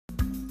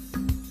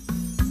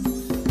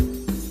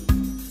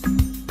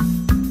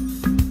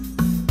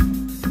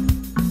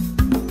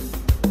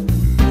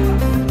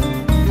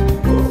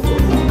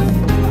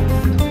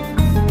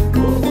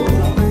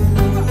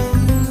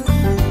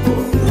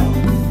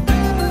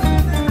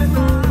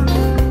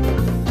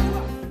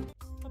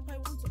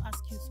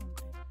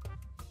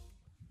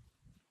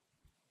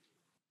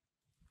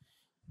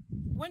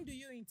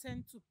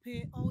intend to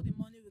pay all the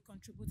money we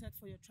contributed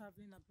for your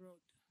traveling abroad?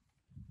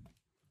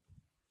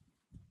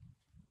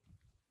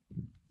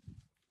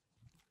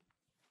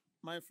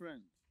 My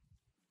friend,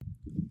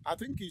 I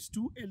think it's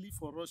too early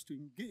for us to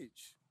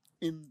engage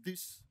in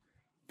this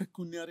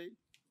pecuniary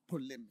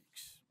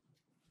polemics.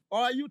 Or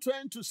are you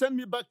trying to send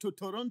me back to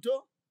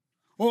Toronto?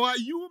 Or are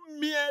you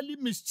merely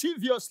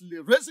mischievously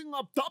raising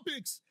up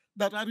topics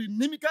that are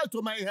inimical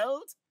to my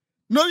health,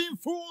 knowing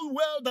full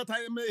well that I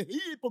am a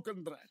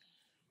hypochondriac?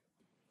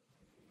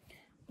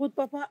 But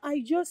Papa,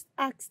 I just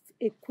asked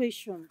a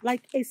question,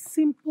 like a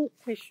simple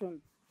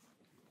question.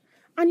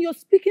 And you're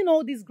speaking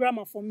all this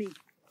grammar for me.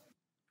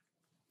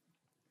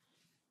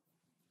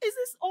 Is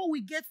this all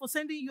we get for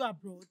sending you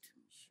abroad?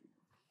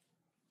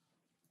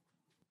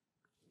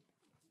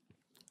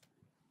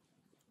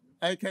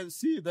 I can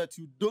see that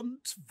you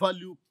don't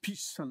value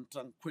peace and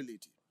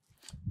tranquility.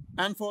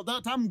 And for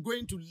that, I'm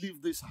going to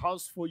leave this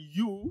house for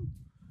you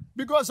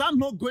because I'm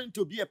not going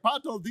to be a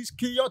part of this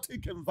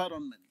chaotic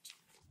environment.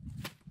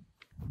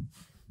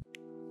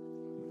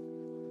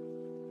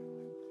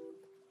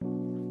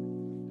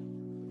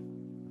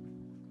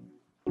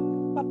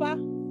 Papa,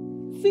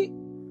 see,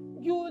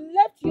 you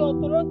left your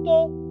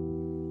Toronto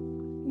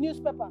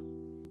newspaper.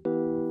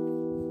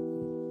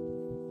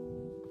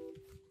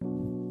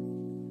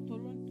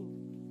 Toronto.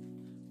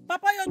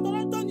 Papa, your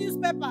Toronto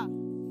newspaper.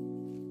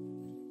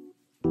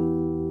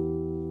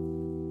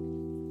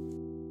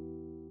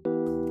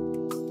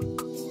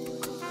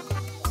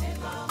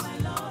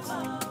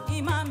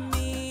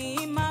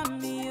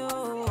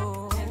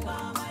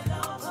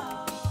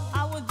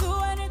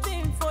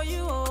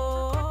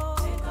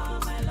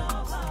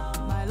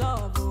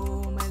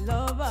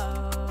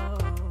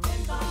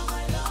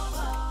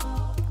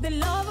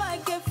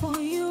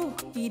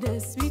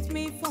 Sweet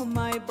me for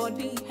my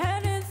body.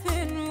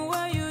 Anything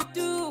what you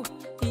do,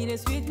 it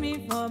is sweet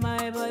me for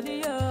my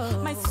body.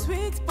 Oh. My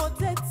sweet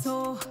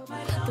potato,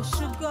 the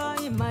sugar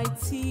in my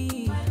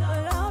tea.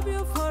 I love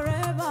you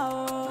forever.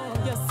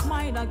 Oh. Your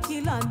smile I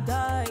kill and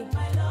die.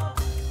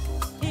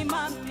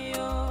 Imami,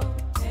 oh.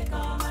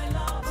 My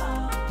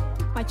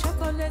lover. My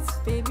chocolates,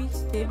 baby,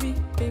 baby,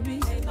 baby.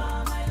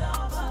 My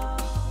lover.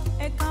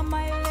 Eka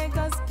my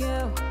Lagos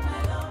girl.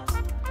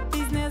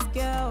 Business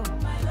girl.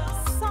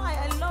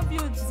 I love you,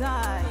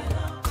 die.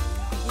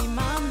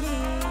 Imami,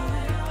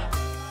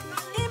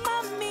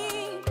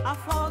 I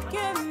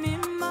forgive me,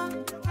 ma.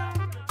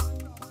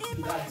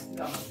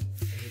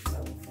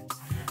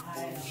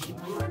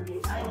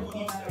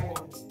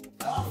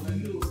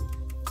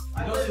 I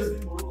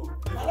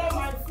love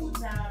my food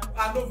now. I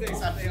love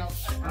this. I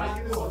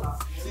give you water.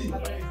 See, you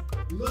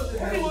know okay.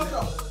 I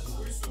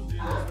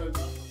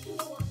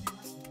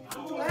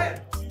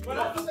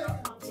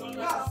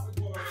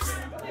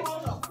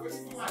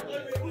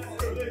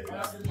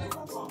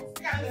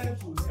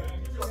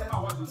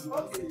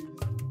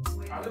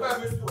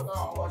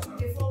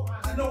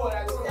know what I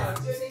do.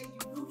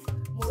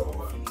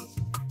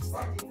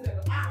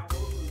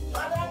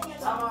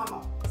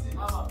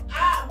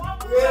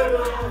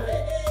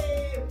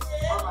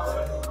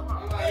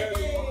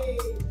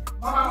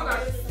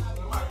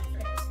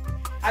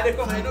 I dey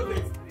come, I know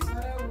great.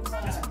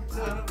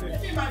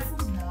 Give me my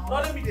food now.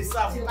 Don't let me dey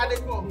serve. I dey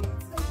come.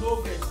 No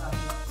great.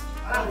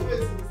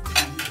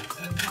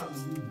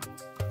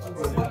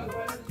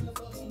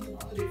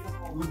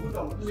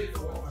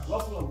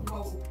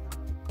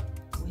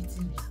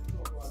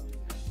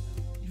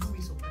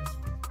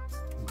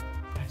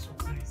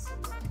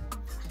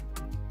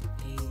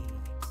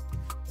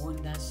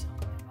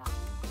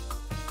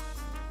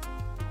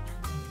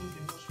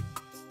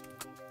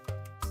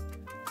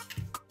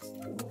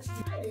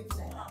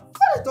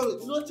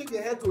 You don't check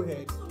your head to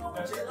head.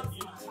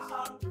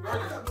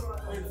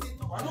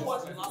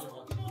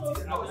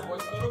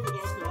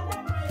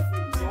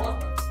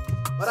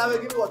 But I will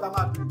give you what I'm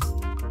at. You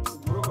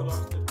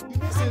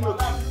didn't say no.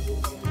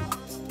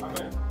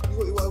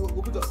 You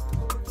go put up.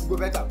 You go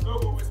better.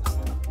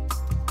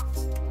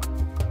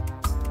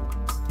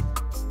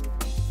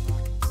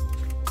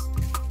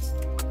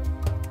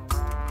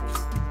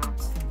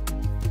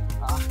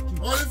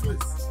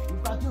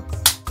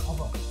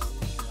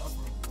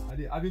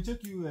 I've been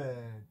checking you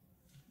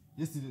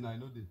yesterday now, I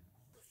know they.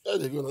 Yeah,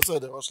 they go. That's why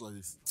they rush like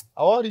this.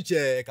 I want to reach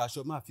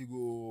Kasho, ma fi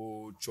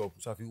go chop,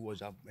 so I fi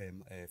watch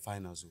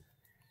finals.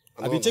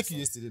 I've been checking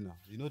you yesterday now,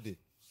 you know they.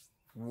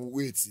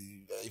 Wait,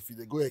 if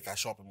they go a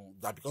shop,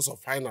 that because of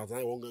finance,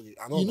 I won't go.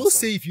 You know,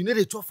 say if you need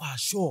a chop for a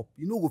shop,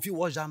 you know if you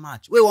watch that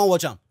match. Where you want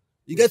watch them?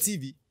 You get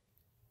TV.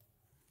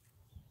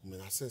 I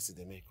mean, I sense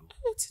they make.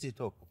 Let's see the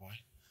talk, papa.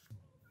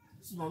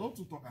 So now don't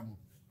talk.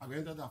 I will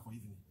enter that for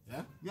evening.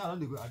 Yeah? Yeah, I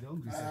don't go. I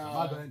don't go.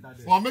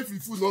 For make the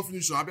food not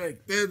finish, I beg.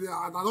 I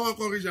don't want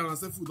to encourage you and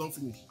say food don't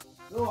finish.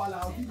 No,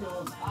 I'll give you.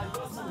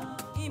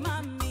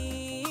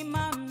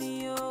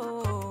 Imami,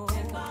 oh.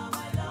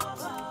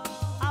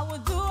 I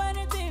would do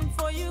anything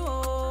for you,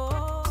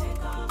 oh.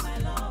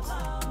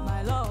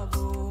 My love,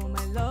 oh,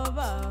 my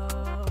lover.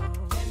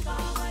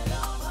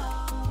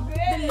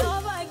 The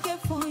love I get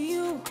for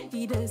you,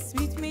 it is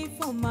sweet me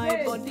for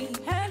my body.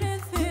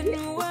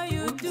 Anything where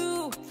you do.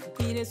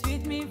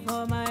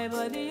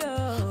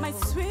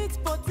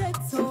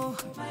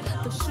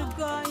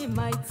 sugar in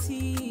my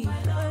tea.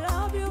 I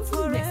love you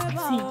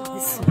forever. Your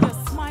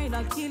smile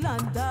I kill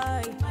and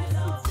die.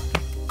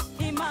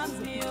 Imams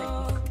me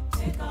oh,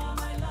 take all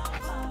my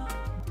love,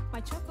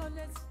 my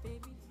chocolates, baby.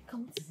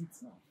 Come to sit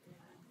now.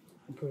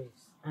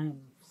 Grace, I'm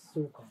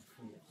so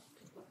confused.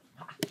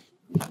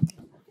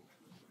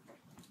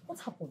 What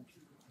happened?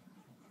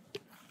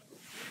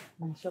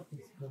 My shop is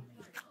booming.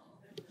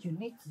 You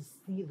need to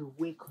see the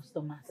way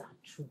customers are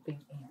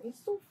trooping in.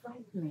 It's so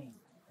frightening.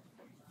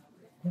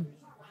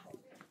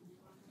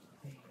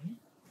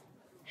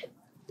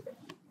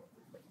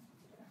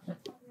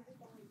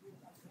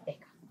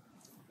 Eka,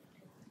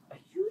 are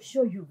you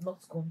sure you've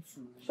not gone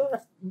to?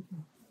 Sure.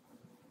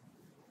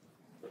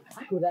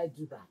 How could I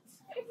do that?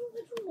 I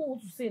don't know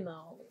what to say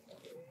now.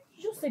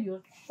 You just said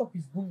your shop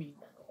is booming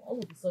all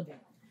of a sudden.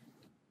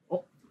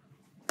 Oh,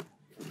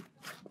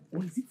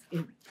 or is it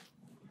Eric?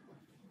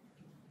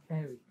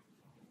 Eric.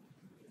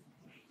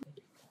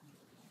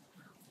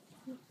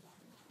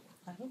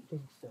 I don't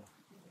think so.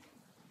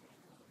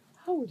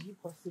 How would he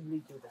possibly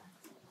do that?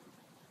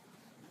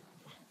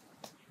 I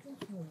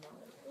don't know now.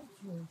 What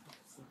do you want to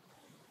say?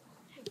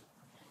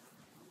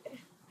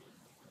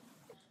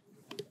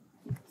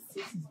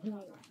 Since he's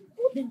booming,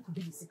 what then could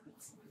be the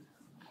secret?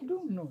 I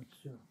don't know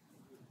too.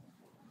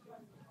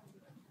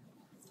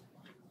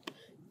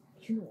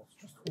 You know what?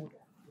 Just hold on.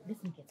 Let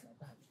me get my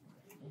bag.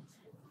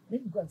 Let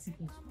me go and see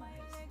things for my house.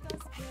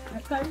 I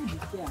carry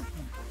this here.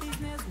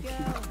 Business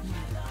girl,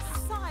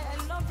 sigh, I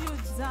love you,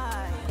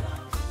 die.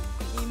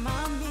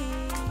 Imami,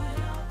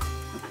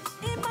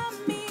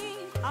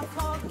 I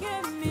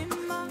forgive me,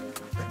 ma.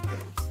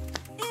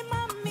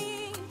 Imami.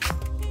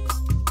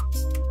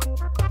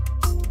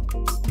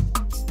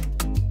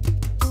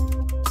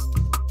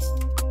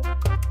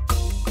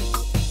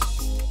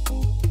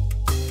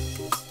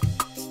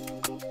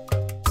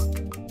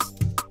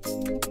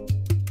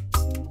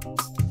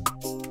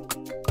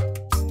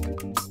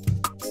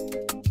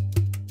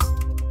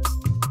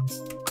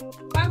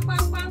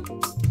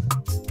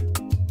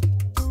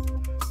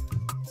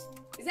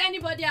 Is there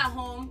anybody at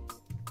home?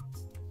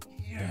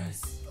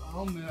 Yes.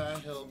 How may I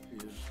help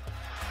you?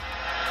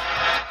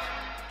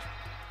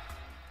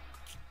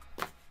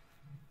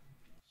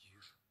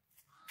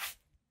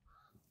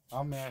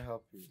 How may I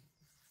help you?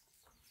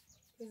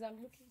 Because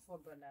I'm looking for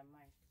brother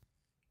Mike.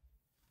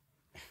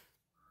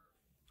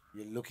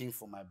 You're looking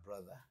for my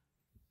brother?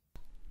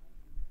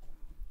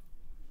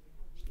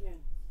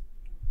 Yeah.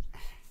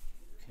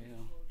 Okay.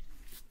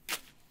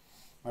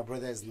 My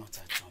brother is not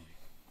at home.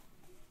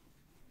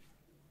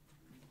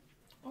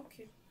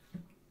 Okay.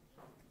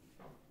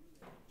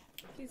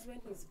 Please, when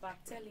he's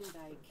back, tell him that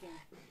I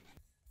came.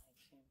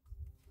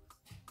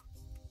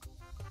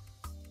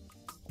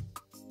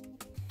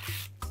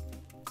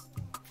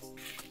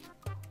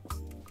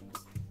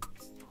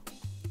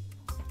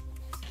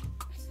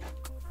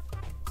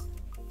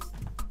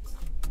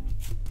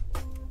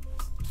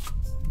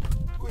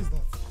 Who is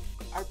that?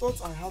 I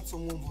thought I heard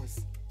someone's voice.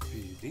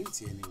 You didn't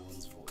hear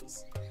anyone's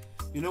voice.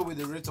 You know, with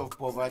the rate of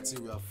poverty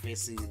we are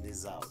facing in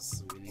this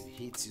house, when it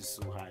hits you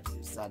so hard,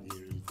 you start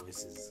hearing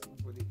voices.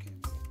 Nobody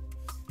came here.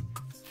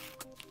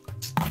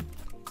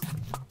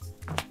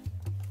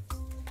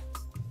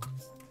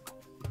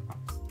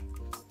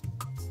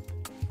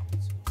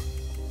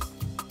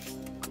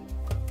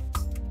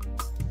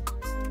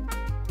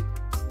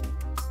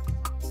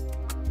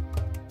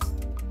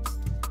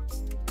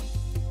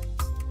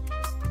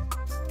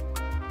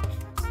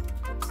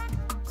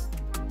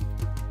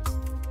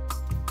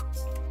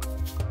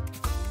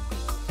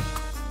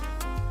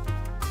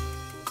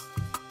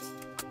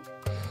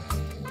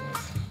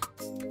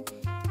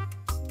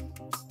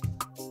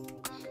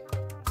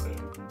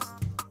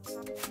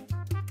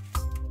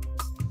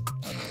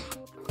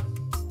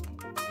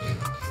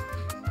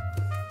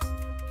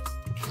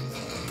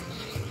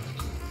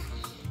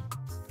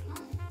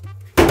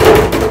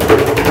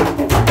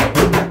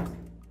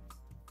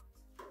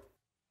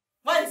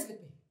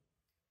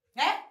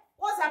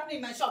 In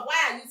my shop, why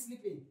are you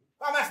sleeping?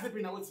 Why am I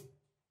sleeping now?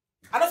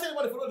 I don't see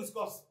anybody follow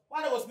discuss.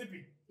 Why I was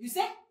sleeping? You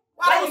say?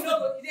 Why you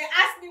no? They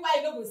ask me why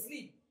you no go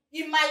sleep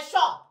in my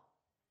shop.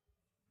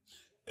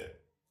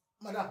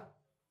 Madam,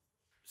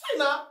 say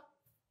now.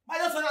 My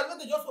just son, I'm going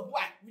to just go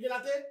why?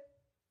 Vigilante.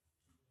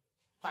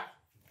 Why?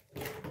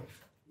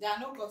 There are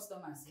no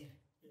customers here.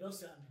 You don't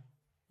say now.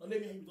 Don't let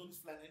me hear you don't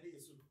fly any day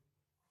soon.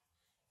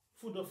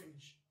 Food don't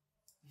finish.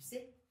 You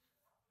say?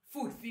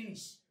 Food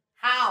finish.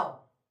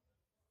 How?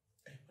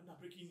 I'm not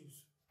breaking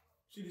news.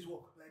 See this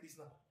work like this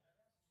now.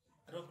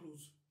 I don't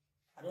close.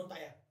 I don't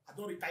tire. I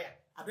don't retire.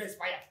 I don't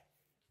expire.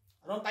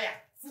 I don't tire.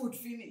 Food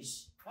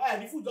finish. Hey,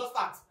 the food just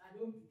start. I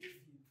don't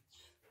believe you.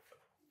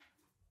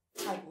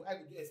 I go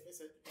do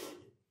expensive.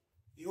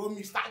 You owe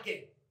me start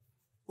again.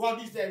 Well,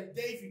 this day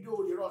if you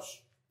do the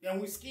rush, then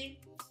whiskey.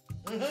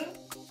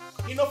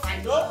 You know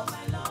find out. I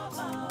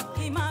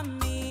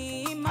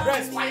don't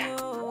expire.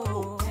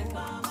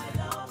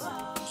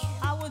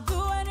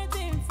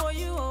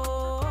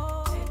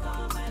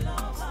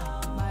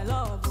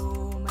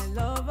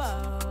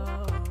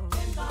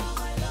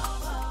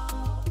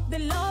 The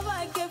love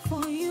I give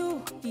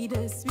He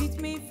does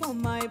sweet me for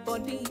my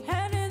body.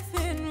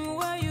 Anything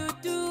where you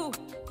do,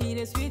 he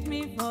does sweet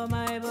me for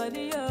my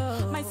body.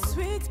 Oh, my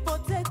sweet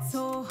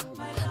potato,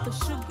 the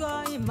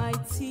sugar in my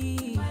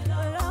tea.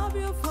 I love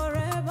you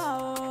forever.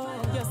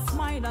 Oh, your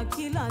smile I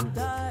kill and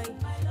die.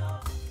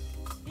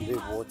 Babe,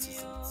 what is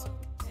it?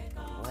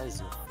 Why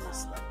is your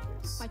face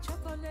like this? My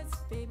chocolates,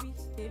 baby,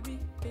 baby,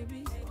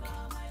 baby.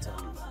 Tell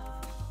me.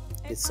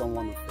 Did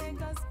someone offend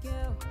you?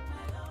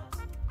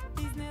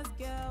 Business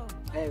girl.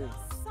 Hey,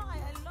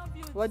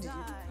 what did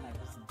you do to my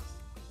business?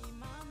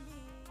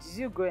 Did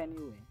you go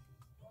anywhere?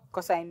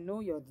 Because I know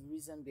you're the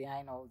reason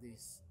behind all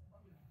this.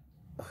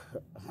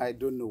 I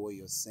don't know what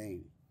you're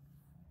saying.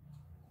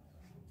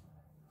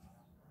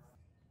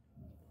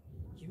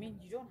 You mean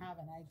you don't have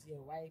an idea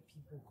why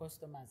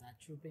customers are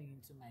trooping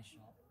into my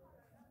shop?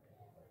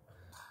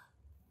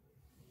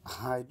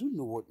 I don't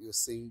know what you're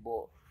saying,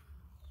 but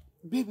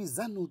baby, is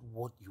that not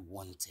what you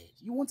wanted?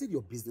 You wanted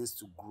your business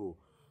to grow.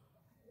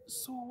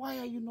 So why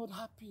are you not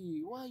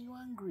happy? Why are you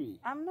angry?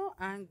 I'm not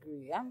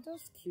angry. I'm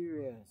just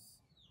curious.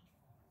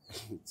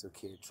 It's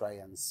okay. Try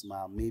and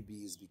smile. Maybe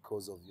it's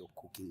because of your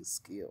cooking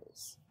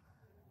skills.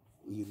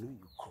 You know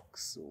you cook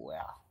so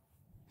well.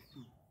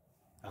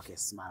 Okay,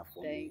 smile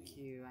for me. Thank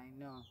you. I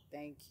know.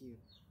 Thank you.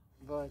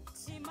 But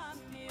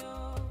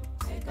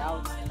I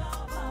doubt it.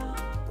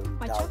 Don't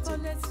My doubt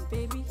chocolates, it.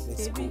 baby,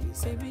 Let's go baby,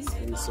 inside baby. and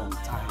spend some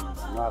time.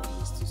 You know I've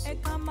used to say.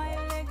 My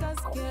Lagos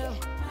Come girl,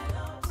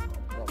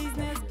 here.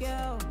 business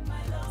girl.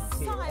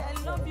 Sigh,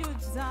 I love you,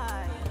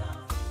 die.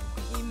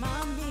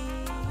 Imami,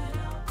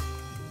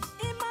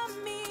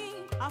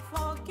 I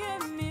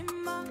forgive me,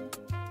 ma.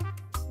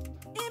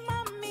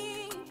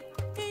 Imami,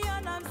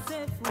 I'm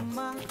safe for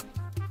ma.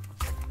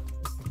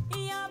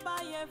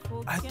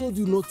 I told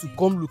you not to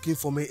come looking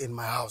for me in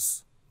my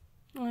house.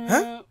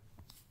 Huh?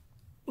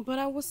 But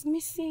I was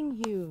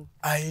missing you.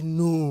 I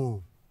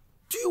know.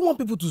 Do you want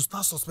people to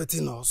start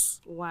suspecting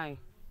us? Why?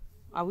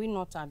 Are we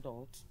not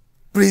adults?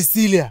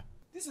 Priscilla,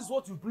 this is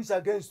what you preach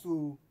against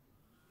to.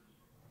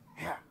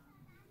 Yeah.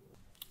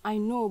 I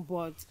know,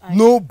 but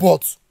No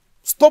but.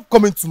 Stop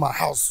coming to my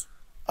house.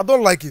 I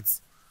don't like it.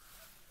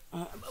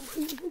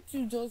 Would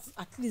you just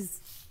at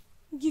least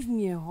give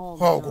me a hug?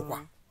 Oh, now? go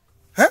on.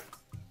 Huh?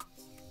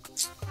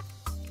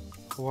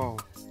 Wow.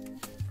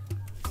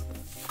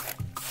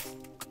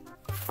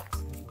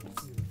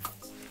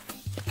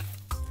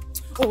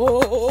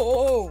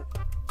 Oh!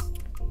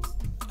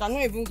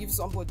 Cannot even give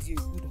somebody a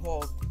good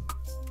hug.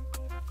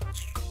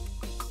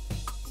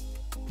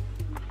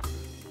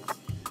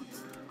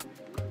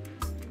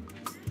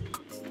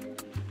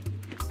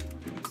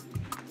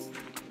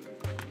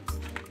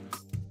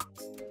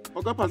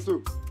 Oga Pastor,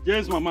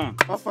 Yes, mama.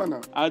 how far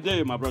now? I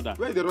dey my brother.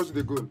 Where the rush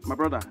they go? My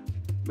brother,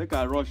 make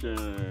I rush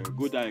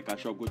go that Eka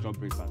shop, go chop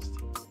breakfast.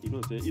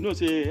 You know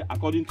say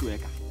according to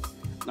Eka,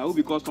 now who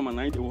be customer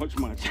now they watch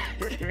match.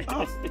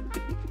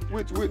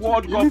 Wait.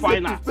 World You Cup mean say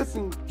final. if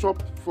person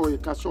chop for a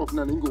cash shop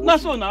now, then go Not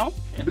watch so it? now.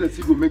 Let's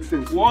see, go make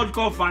sense. World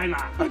Cup final.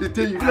 I dey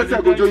tell you, I let's say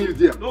I dey go tell join you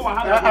there. No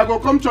wahala. I go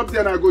come chop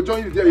there and I go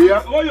join you there.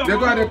 Yeah. Oh, your They go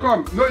mama. and they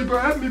come. No, you go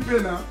help me pay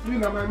now. You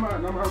na my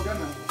man, I'm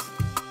Ghana.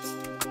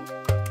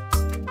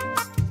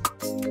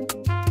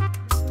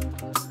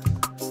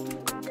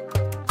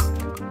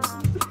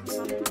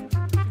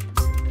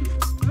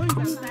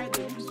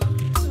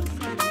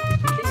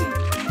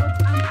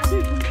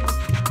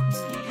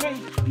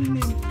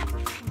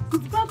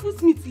 It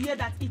baffles me to hear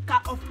that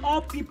Ika of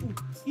all people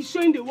is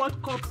showing the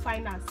World Cup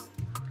finals.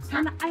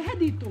 And I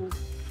heard it all.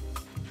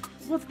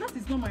 But that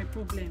is not my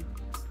problem.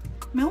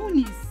 My own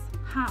is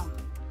how?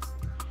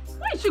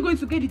 Where is she going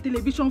to get the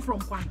television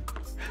from, Kwan?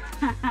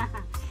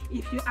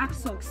 If you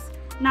ask us,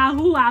 now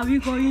who are we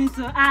going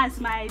to ask,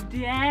 my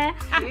dear?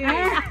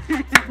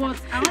 But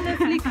I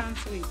honestly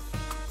can't wait.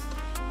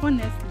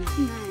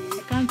 Honestly,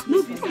 I can't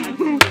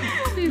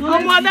wait. No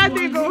mother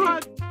they go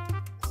hot.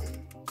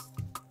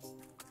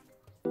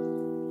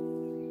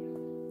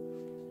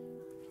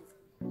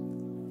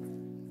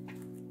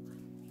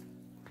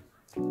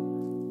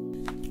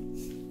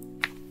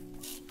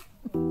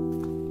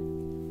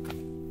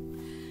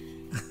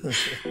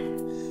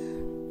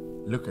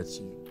 Look at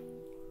you.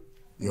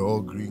 You're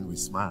all green with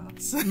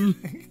smiles.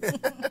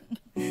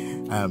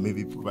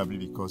 Maybe probably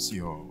because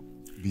your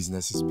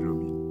business is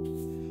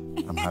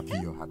blooming. I'm happy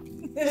you're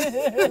happy.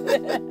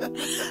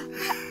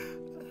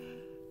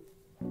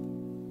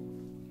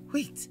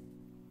 Wait.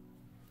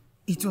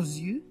 It was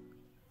you?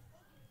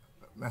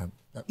 Ma'am.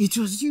 It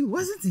was you,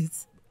 wasn't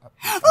it?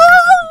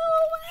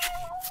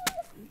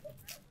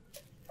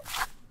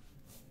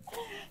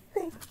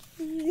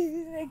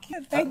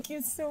 Thank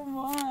you so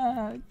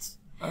much.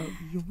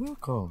 You're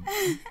welcome.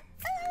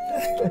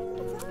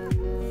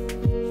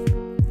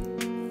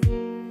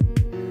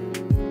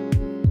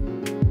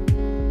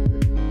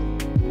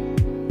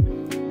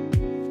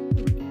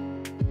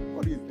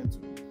 What do you intend to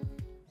do?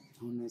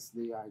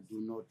 Honestly, I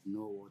do not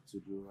know what to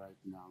do right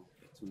now,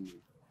 Tony.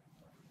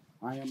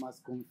 I am as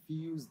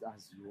confused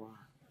as you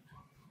are.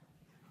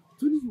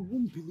 Tony, you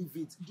won't believe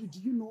it. Do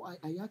you know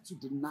I had to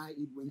deny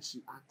it when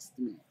she asked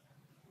me?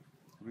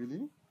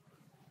 Really?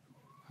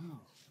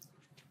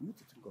 We need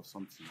to think of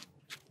something.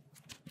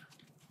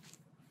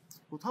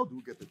 But how do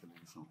we get the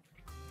television?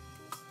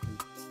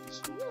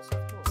 Yes,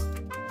 of course.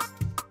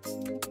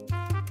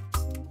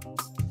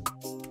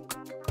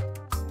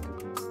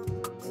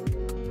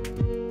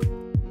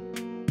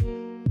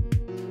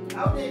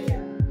 How they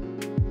here?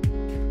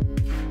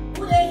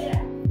 Who they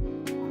here?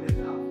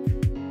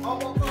 I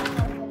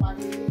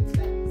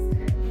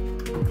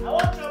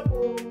want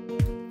trouble.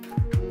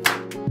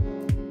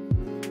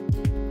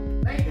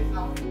 Now you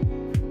now.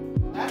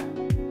 I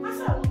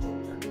said I want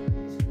trouble.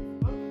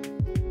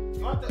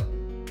 You want trouble?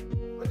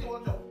 What do you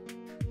want trouble?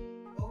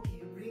 Okay,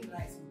 you bring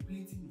rice with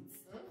plenty meat.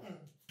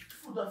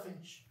 Food don't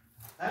finish.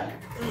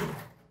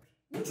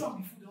 Which one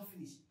be food don't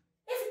finish?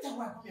 Every time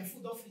I come here,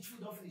 food don't finish,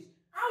 food don't finish.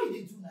 How you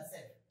dey do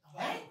yourself?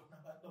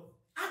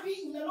 Abi,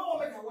 you know what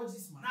make I watch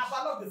this man? Now,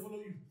 Balog they follow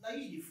you. Now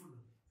you dey follow.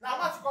 Now,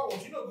 what you call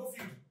watch? You know go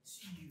field.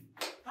 See you.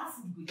 How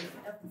food go get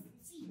help you?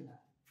 See you now.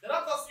 They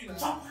don't toss you now.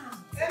 Chop.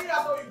 Any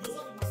other you go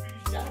so you go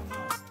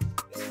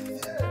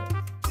finish there.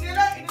 You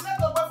dey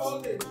talk about for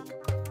all day.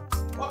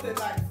 What the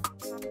life?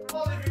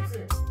 All the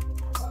victim.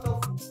 What the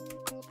food?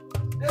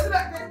 They do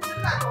like a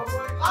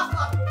boy. Last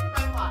night you be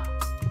my man.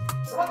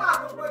 The one I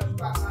go to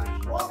back man.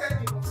 Won't get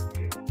me.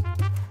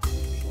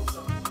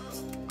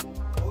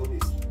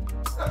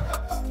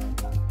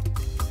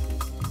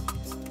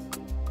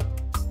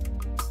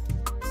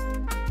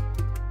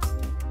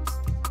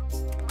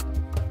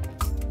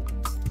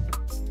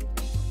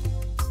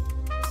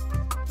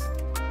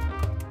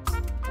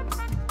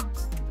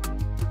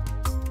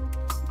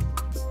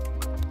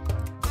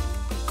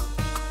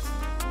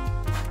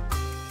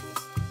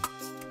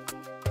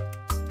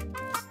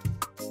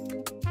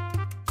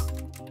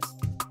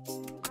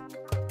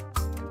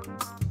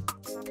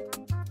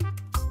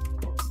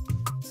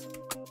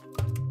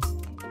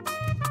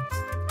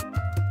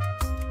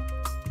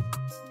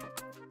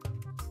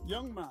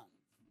 Young man,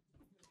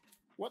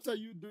 what are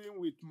you doing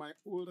with my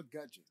old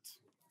gadget?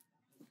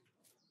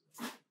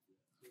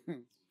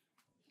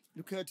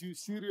 Look at you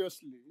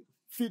seriously,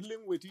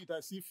 fiddling with it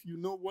as if you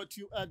know what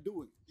you are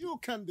doing. You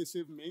can't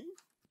deceive me.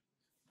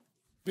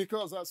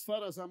 Because as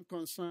far as I'm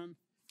concerned,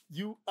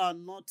 you are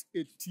not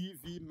a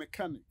TV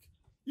mechanic.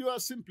 You are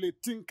simply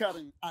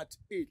tinkering at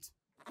it.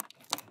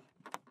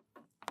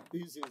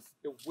 This is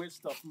a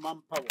waste of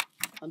manpower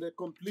and a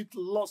complete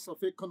loss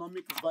of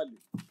economic value.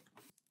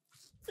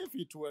 If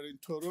it were in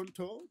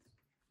Toronto,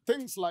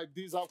 things like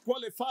these are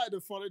qualified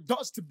for a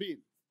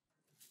dustbin.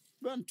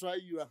 Then try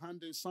your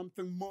hand in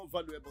something more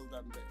valuable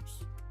than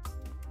this.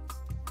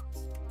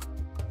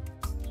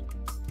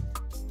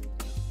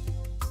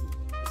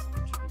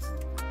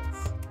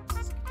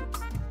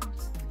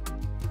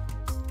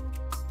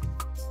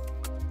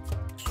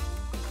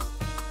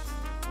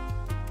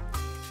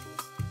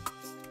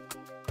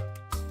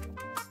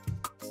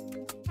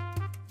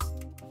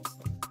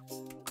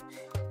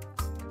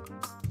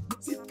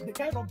 The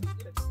kind of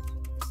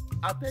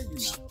I tell you now.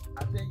 I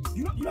tell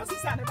you. You know,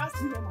 since I never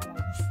seen no man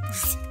like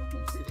this.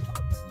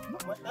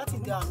 That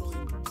thing they are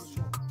annoying.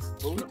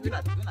 But when I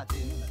tell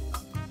you,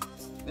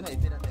 when I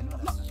tell that, I know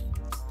that.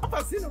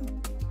 I've seen him.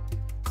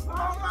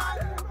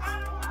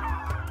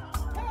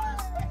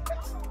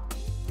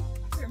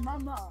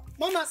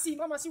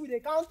 Mama, see, we dey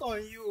count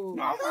on you.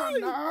 Mama,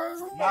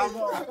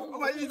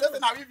 you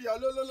just now we be your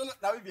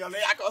now we be your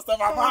loyal customer,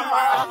 Mama.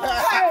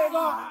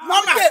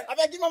 Mama, I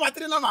beg you, Mama,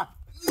 3 number.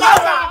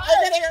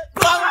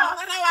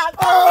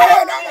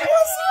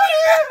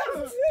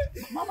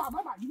 Mama,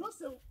 Mama, you know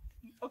so.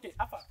 Okay,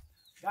 Alpha.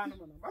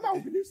 Mama, we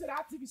believe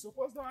that TV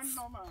supposed to run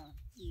normal.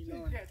 You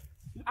know.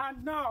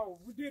 And now,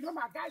 we do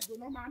normal, guys go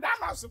normal, and that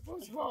man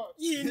supposed to work.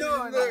 You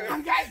know,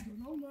 and guys go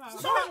normal. I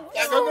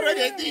go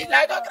credit you.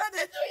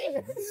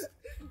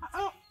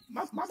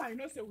 Mama, you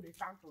know say we dey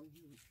count on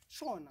you.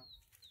 Sure now.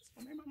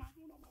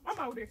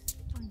 Mama, we dey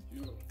count on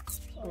you.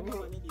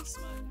 Mama, need to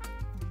smile.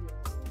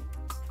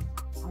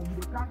 And we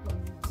dey count on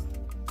you.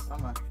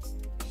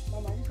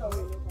 Mama, you can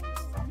wait.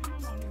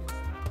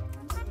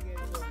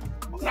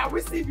 Now we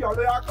see your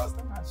loyal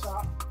customer,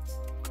 sha.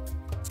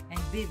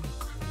 Hey, baby,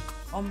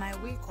 on my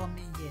way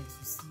coming here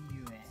to see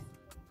you,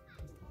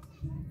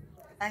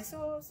 I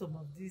saw some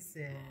of these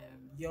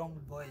young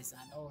boys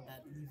and all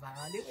that live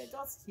around. They were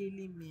just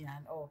killing me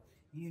and all,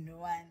 you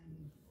know,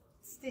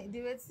 and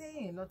they were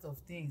saying a lot of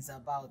things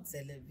about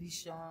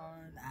television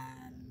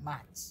and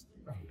match.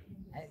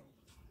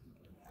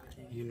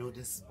 You know,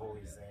 these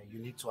boys, you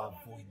need to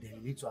avoid them.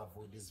 You need to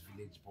avoid these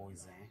village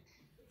boys,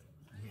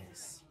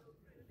 Yes.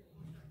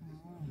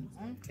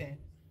 Okay.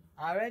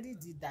 I already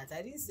did that.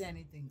 I didn't say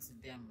anything to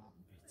them.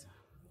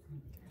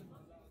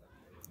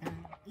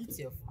 Eat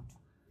your food.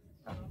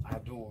 I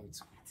don't want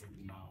to eat it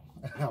now.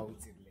 I'll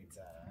eat it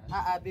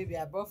later. Baby,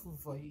 I brought food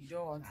for you. You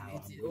don't want to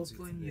eat it.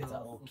 Open your.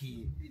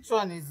 Okay. Which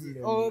one is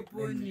it?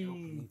 Open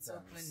it.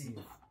 Open it.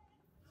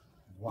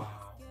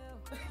 Wow.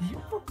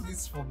 You cooked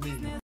this for me.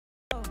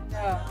 No,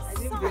 I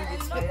didn't bring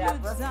it for you. I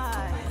brought it for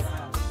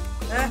myself.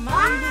 Bring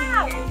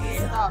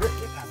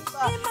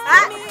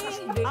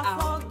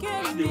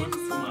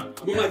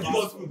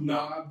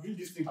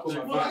this thing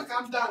come back.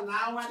 Calm down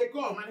now. When they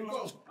come.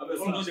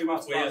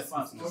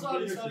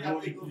 Sorry, I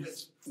take no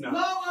vex. No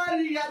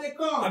worry, I they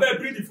come. I better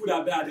bring the food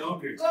out there. They're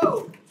hungry.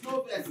 Oh,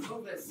 no vex.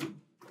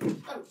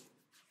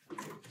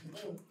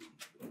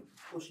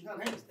 Oh, she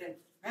can't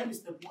help me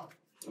step one.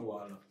 Oh,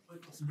 wow.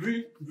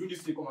 Bring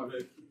this thing come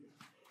back.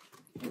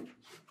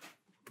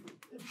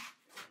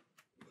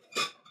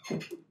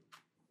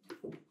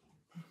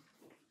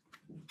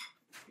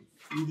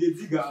 You dey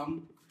dig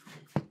am.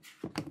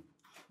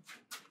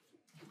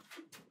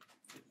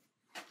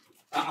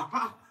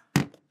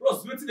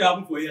 Ross, wetin dey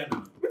happen for here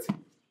now?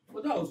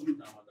 But that was rude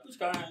now. Which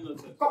kind of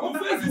nonsense? Come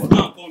first this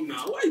man come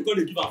now. Why you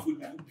gonna give her food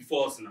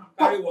before us now?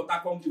 Carry water,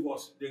 come give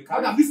us. Then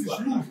carry. Madam, this is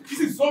rude. This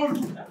is so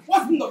rude.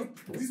 What's the meaning of it?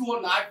 This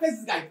one now. I first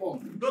this guy come.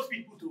 Those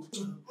people too.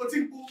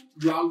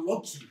 You are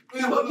lucky.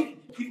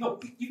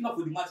 If not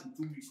for the match in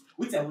 2 weeks,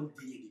 which I won't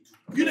pay you.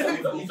 You dey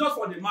pay. It's just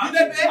for the match. You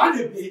dey pay. I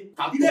dey pay.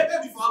 You dey pay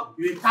before.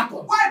 You dey cut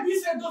off. Why be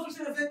say those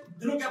people say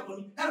they don't get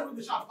money? That's why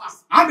they shout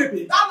fast. I dey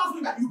pay. That last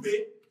week that you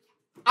pay.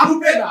 I will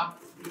pay that.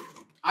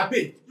 I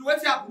pay. You wait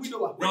here. We know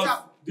what.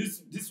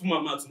 This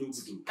woman match no good.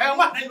 Hey,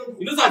 what? They no good.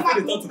 You know how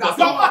they talk to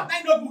customer. What?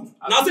 They no good.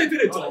 Now say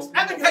they talk.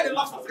 And they had the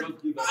loss of friend.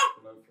 Not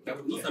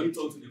how you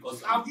talk to the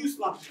customer. I'll use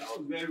slap. That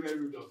was very, very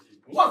rude of you.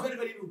 What? Very,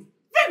 very rude.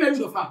 Very, very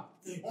rude of her.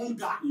 The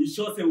hunger. You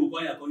sure say we'll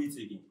buy your money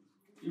taking.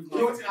 If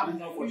not, it's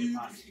not for the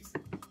match.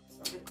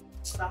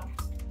 Stop.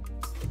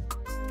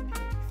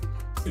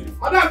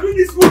 Madam, bring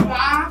this food,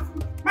 man.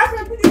 My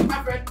friend, bring this,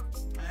 my friend.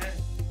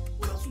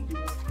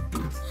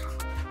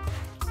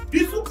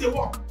 This soup they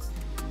want.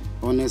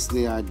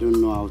 Honestly, I don't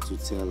know how to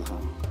tell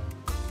her.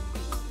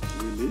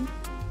 Really?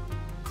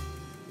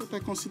 But I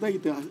consider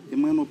it a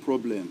minor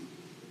problem.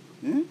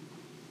 Eh?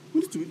 We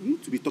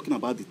need to be talking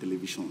about the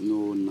television.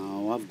 No,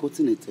 now I've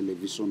gotten a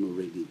television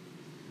already.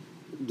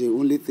 The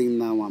only thing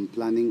now I'm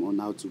planning on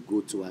how to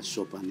go to a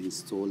shop and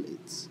install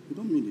it. You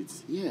don't mean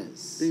it?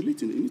 Yes. Then you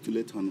need to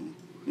let her know.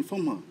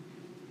 Inform her.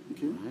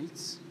 Okay?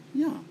 Right?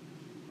 Yeah.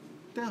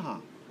 Tell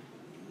her.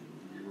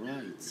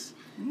 Right.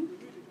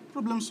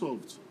 Problem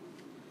solved.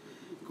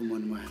 Come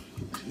on, man.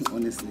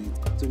 Honestly,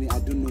 Tony, I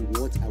don't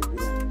know what I would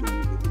have done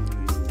with you.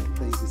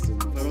 Thank you so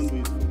much. I don't do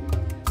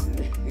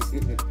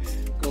it.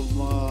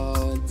 Come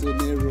on,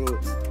 Tonero.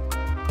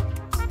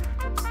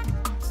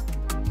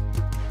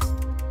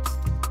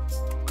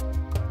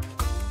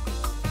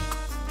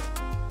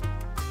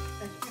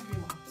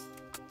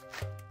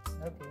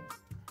 Okay.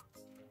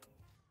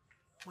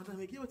 Madam,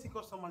 you give what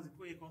customers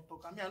before you can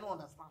talk. I don't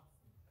understand.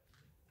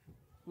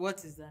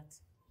 What is that?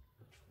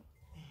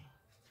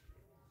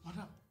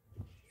 Madam,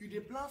 you dey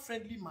plan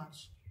friendly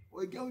match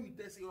or a girl you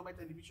tell say you buy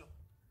television?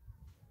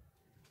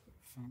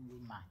 Friendly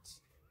match.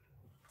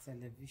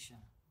 Television.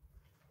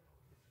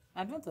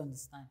 I don't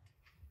understand.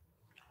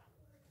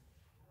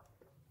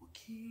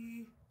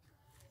 Okay.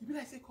 You be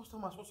like say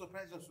customers will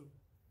surprise us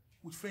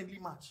with friendly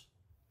match.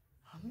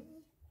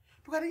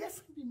 Because they get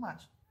friendly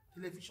match.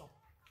 Television.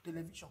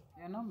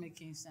 You're not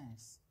making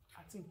sense.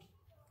 I think.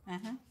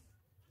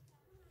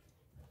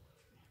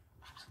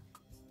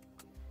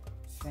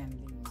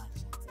 Friendly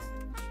match and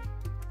television.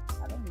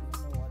 I don't even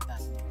know what that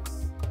means.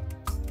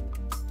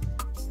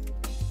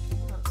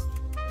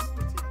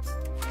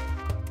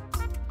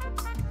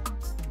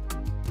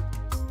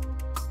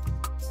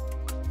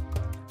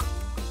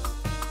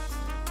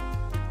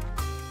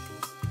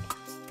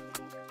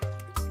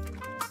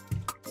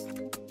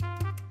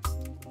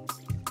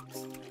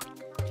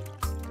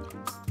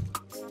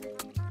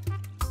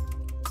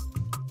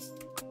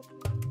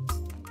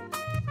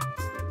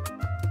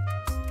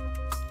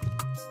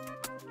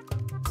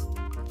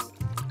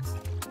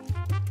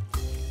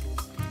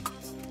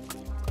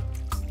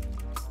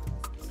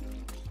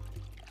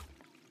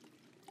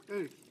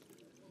 Eric,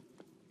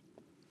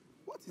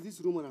 what is this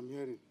rumor I'm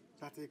hearing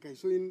that EKE is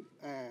showing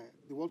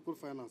the World Cup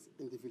finals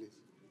in the village?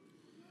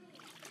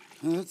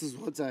 That is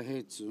what I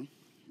heard too. Do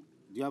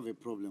you have a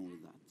problem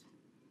with that?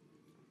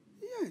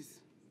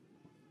 Yes.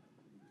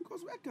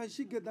 Because where can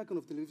she get that kind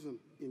of television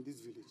in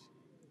this village?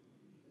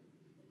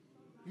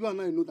 You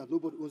and I know that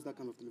nobody owns that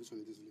kind of television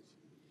in this village.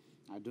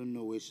 I don't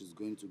know where she's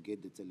going to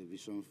get the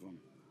television from.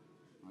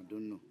 I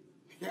don't know.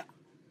 Yeah.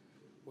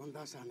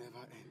 Wonder shall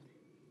never end.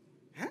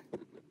 Huh?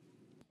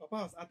 Papa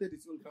has added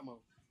his own grammar.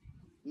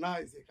 Now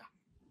it's EKE.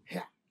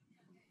 Yeah.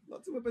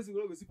 Nothing more person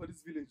will always see for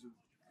this village.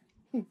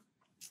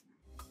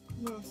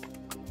 No.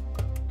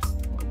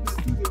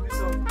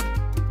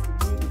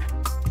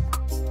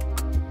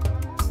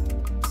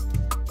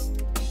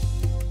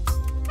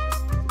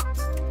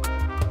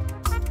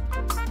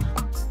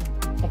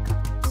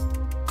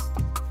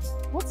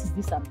 What is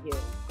this I'm hearing?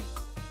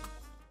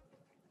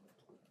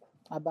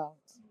 About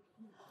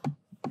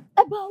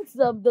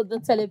the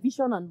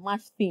television and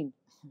match thing.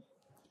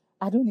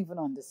 I don't even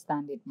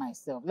understand it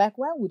myself. Like,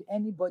 why would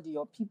anybody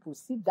or people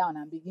sit down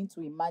and begin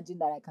to imagine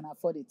that I can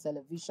afford a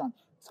television?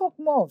 Talk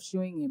more of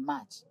showing a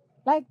match.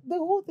 Like, the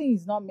whole thing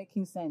is not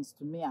making sense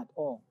to me at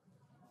all.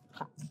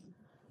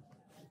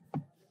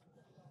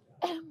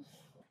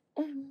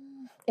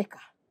 Eka,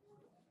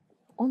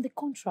 on the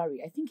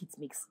contrary, I think it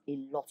makes a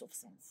lot of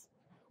sense.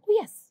 Oh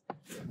yes,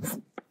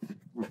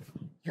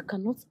 you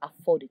cannot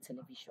afford a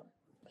television.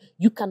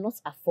 You cannot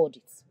afford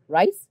it,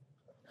 right?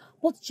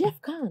 But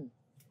Jeff can.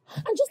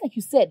 And just like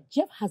you said,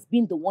 Jeff has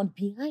been the one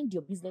behind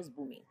your business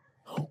booming.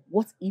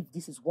 What if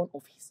this is one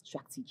of his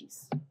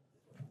strategies?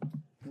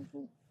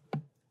 Mm-hmm.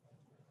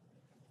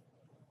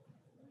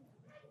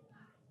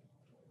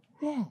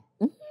 Yeah,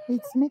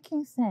 it's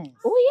making sense.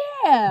 Oh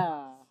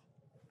yeah.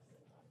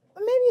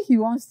 Maybe he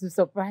wants to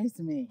surprise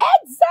me.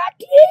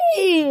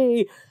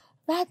 Exactly!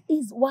 That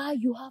is why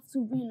you have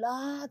to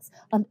relax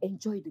and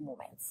enjoy the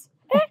moments.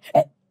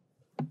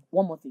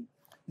 One more thing.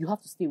 You have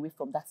to stay away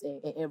from that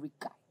Eric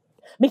guy.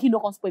 Make him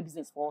not spoil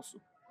business for us.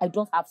 I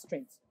don't have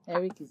strength.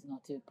 Eric is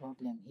not a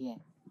problem here.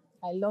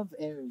 I love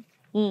Eric.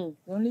 The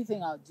only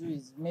thing I'll do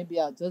is maybe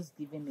I'll just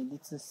give him a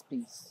little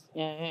space.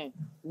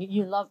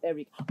 You love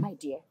Eric. My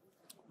dear,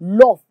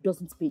 love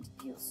doesn't pay the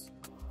bills.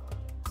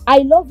 I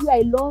love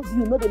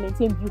you, no they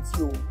maintain beauty.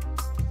 Oh.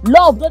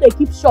 Love, no they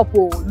keep shop.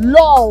 Oh.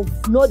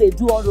 Love, no they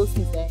do all those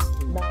things. Thank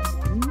you.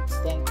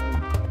 Thank you.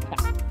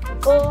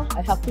 Oh,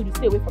 I have told you,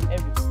 stay away from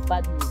Eric.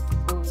 Bad news.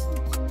 Oh,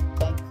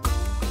 thank you.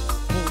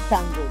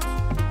 Thank God.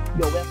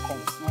 You're welcome.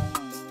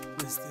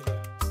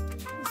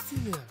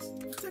 Cecilia,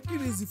 take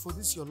it easy for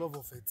this your love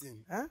of a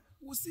thing. Huh?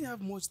 We'll still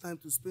have much time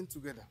to spend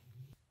together.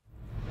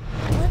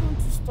 Why don't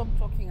you stop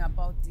talking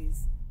about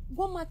this?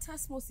 What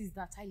matters most is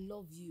that I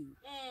love you.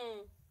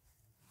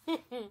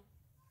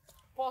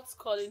 Pot's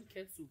calling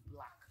kettle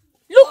black.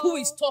 Look who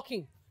is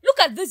talking. Look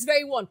at this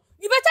very one.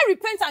 You better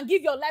repent and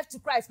give your life to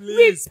Christ.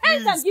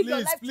 Repent and give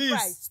your life to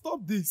Christ.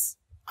 Stop this.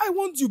 I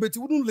want you, but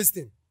you wouldn't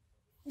listen.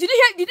 Did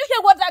you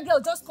hear what that girl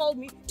just called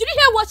me? Did you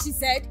hear what she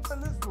said?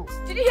 Let's go.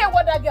 Did you hear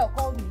what that girl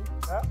called me?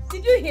 Huh?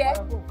 Did you hear?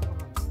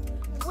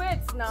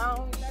 Wait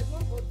now.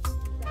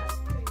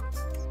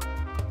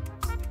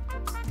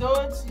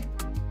 Don't you?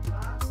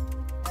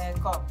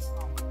 Come.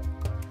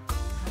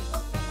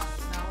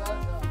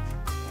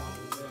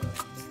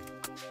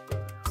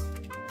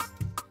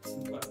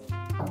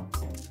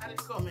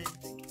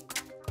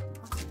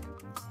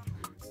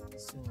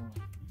 So,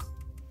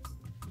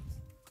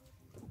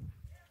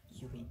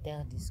 you will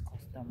tell these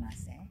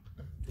customers,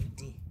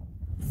 today,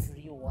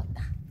 free water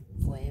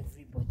for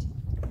everybody.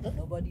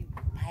 Nobody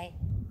will buy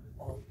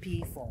or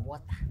pay for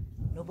water.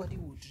 Nobody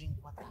will drink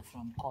water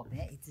from cup.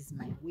 It is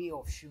my way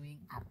of showing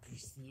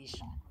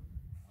appreciation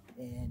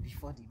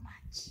before the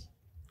match.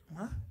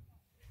 Ma?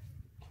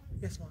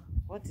 Yes, ma.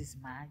 What is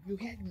ma? You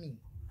heard me.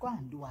 Go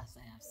and do as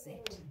I have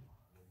said.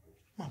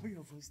 Ma, bring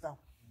your voice down.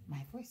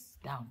 My voice is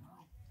down.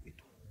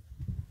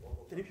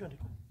 Television.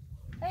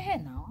 Hey,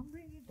 now I'm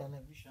bringing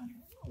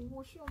television.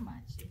 We'll show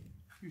match.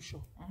 You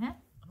sure? Uh-huh. I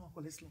don't want to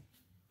call this long.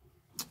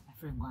 My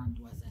friend, go and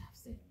do as I have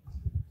said.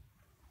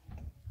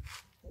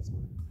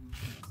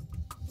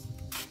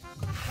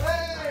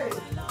 Hey!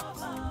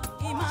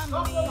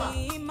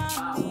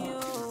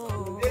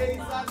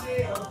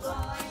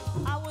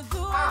 I will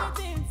do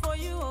anything for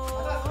you.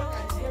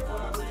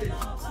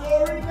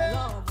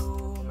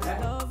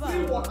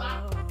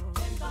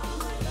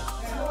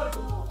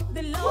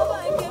 The love I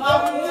give you,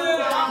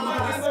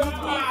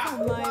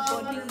 my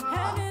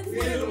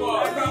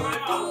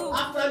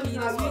body,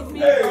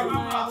 anything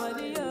my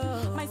body,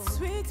 my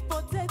sweet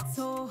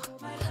potato,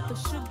 the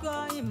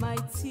sugar in my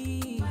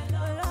tea. I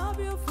love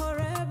you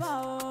forever.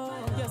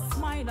 Your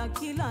smile I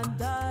kill and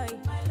die.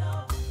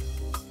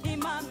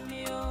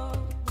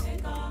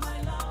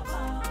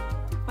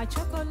 My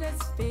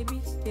chocolates,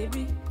 baby,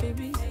 baby,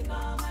 baby.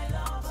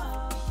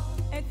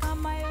 Eka,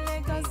 my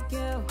Lagos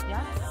girl.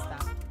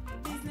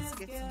 Business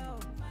girl.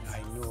 I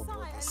know, but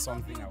there's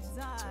something I want to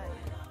tell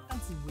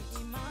you.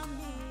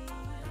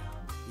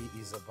 It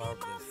is about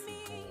the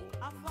football.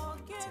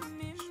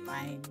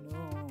 I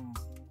know.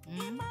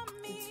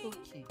 It's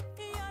okay.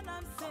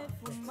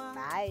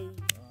 Bye.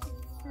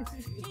 I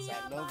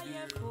love you.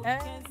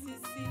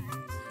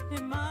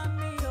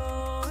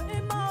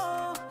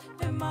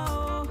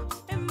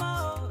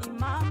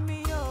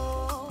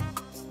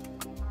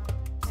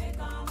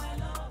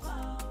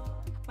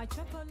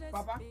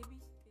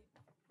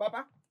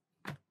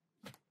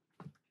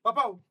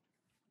 Papa,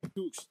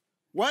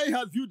 why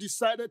have you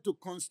decided to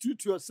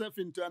constitute yourself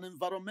into an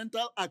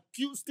environmental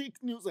acoustic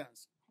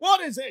nuisance?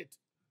 What is it?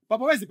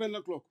 Papa, where's the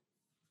pendulum clock?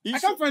 I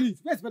can't find it.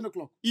 Where's the pendulum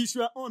clock? Is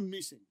your own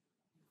missing?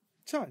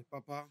 Chai,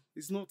 Papa,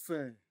 it's not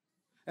fair.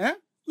 Eh?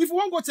 If we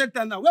want to go check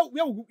time now, where we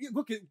go?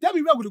 Okay, tell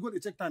me where we go to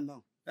check time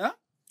now. Eh?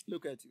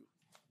 Look at you.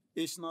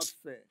 It's not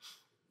fair.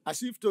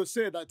 As if to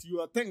say that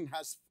your thing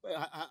has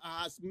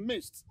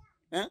missed.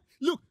 Eh?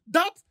 Look,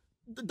 that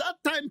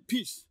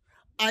timepiece,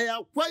 I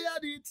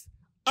acquired it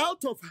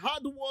out of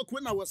hard work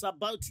when I was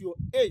about your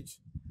age.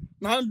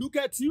 Now look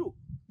at you.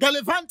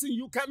 Gallivanting,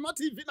 you cannot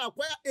even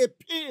acquire a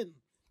pin.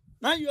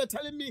 Now you are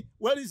telling me,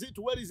 where is it,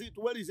 where is it,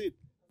 where is it?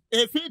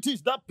 If it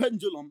is that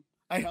pendulum,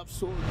 I have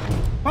sold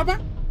it. Papa,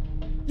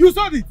 you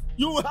sold it?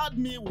 You heard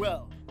me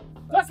well.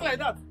 Just like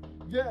that.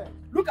 Yeah.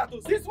 Look at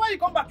us. This is why you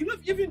come back. You know,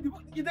 even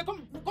if they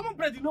common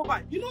bread, you know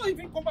buy. You don't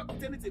even come back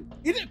with anything.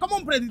 Even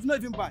common bread, you not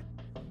even buy.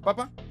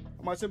 Papa,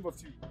 I'm ashamed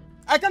of you.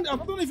 I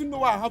don't even know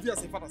why I have you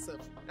as a father self.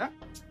 Yeah?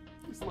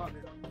 This man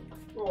here.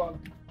 Go on.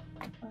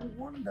 I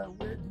wonder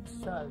where this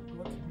child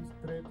got this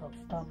trait of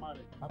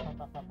stammering.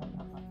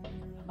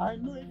 I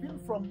know even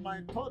from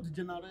my third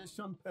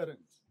generation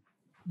parents,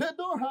 they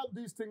don't have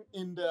this thing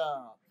in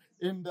the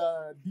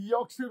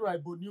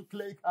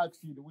deoxyribonucleic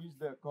acid, which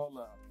they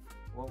call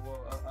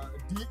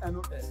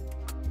DNA.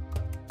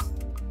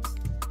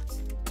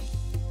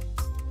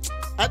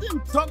 I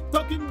think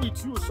talking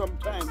with you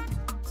sometimes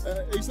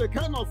is a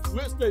kind of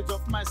wastage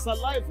of my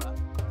saliva.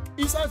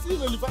 It's as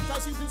irrelevant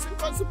as it is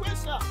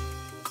inconsequential.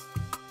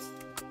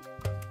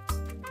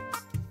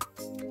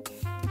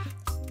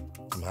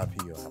 I'm happy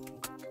you're happy.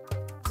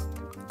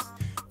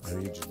 I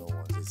really do not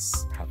want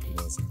this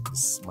happiness and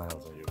this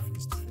smiles on your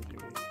face to fade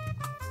away.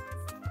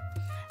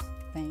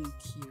 Thank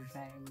you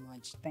very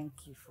much.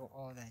 Thank you for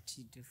all that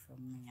you do for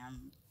me.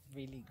 I'm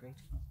really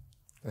grateful.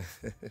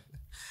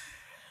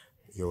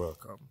 You're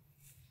welcome.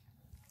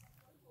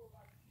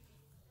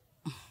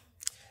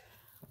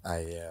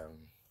 I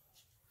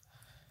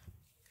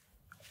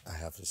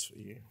have this for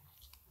you.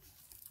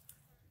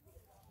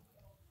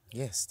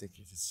 Yes, take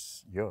it.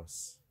 It's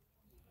yours.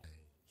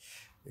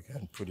 You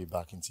can put it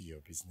back into your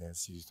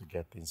business. You used to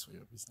get things for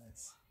your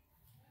business.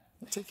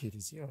 Take it.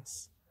 It's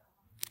yours.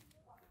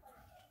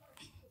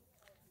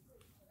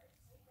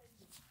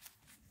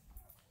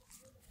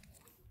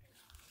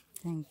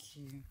 Thank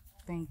you.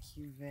 Thank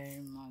you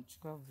very much.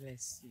 God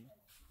bless you.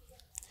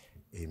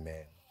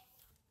 Amen.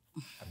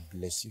 And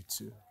bless you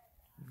too.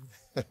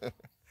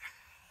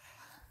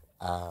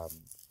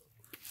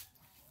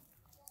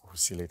 We'll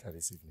see you later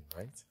this evening,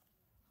 right?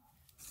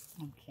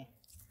 Okay.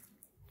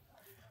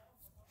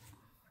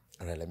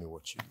 All right, let me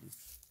watch you leave.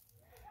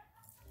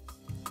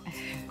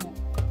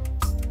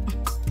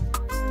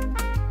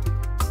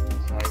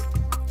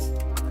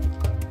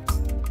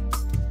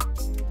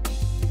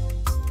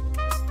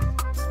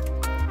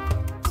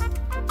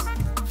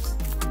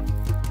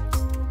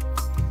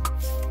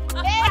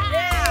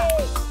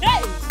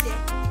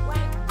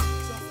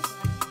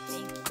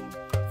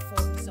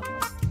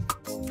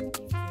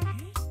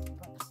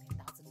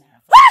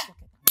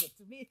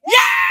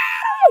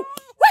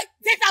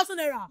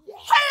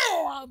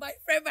 Oh, my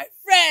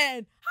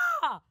friend.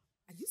 Ah,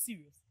 are you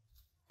serious?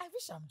 I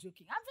wish I'm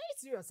joking. I'm very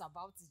serious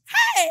about it.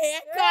 Hey,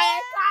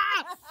 Eka.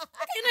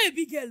 You're not a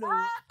big girl.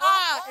 Eka, I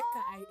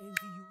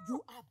envy you.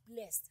 You are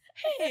blessed.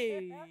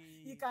 Hey.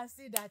 You can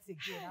see that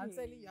again. I'm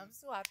telling you, I'm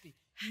so happy.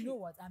 You know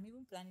what? I'm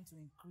even planning to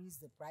increase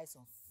the price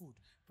of food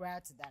prior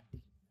to that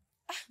day.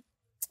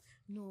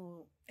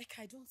 No,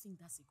 Eka, I don't think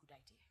that's a good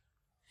idea.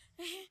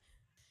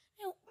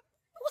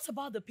 What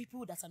about the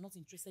people that are not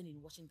interested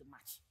in watching the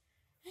match?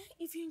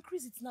 If you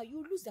increase it now,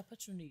 you lose their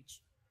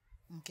patronage.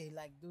 Okay,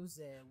 like those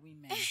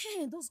women.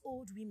 Those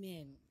old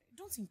women.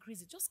 Don't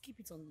increase it. Just keep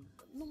it on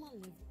normal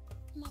level.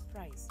 Normal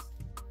price.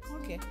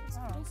 Okay.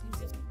 All right. Don't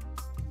increase it.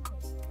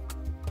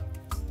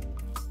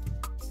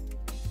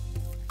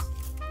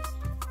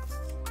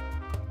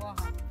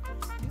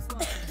 This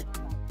one is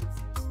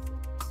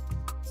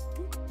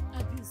not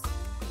abuse.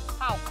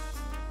 How?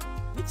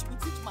 With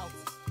which mouth?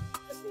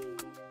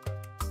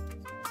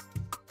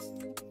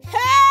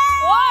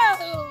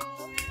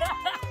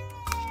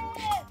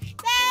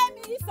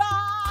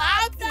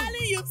 I'm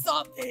telling you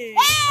something.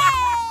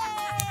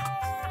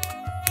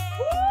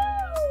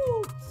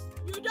 Woo!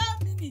 You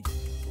don't mean it.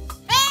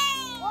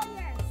 Oh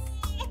yes.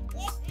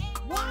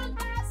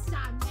 Wonders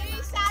shall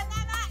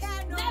never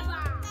end.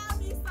 Never. Tell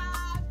me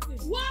something.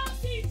 What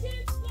is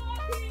it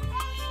talking?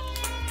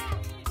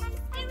 The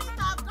Spirit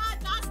of God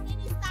just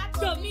ministered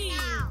to me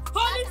now.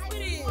 Holy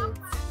Spirit.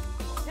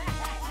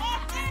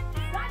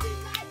 That is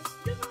like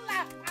people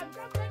like I'm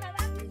jumping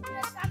around this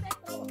place and they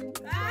throw.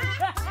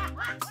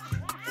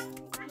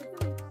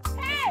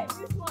 Hey,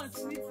 this one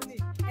sweets me.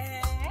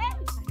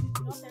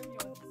 Don't tell me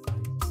all this.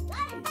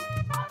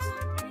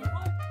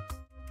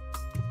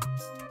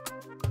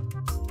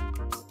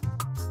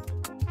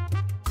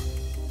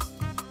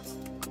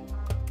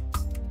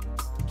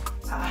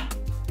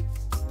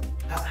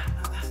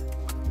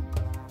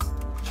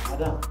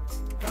 Madam,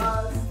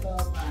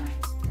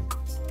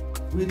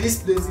 with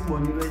this plenty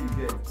money where you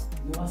get,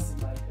 you want to see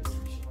my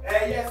television?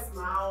 Yes,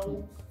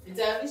 now. The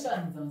television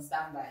is on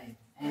standby,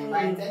 and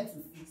I intend to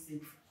fix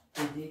it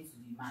today to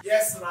the match.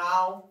 Yes,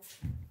 now.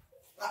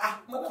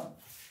 Madam,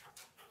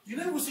 you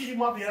never see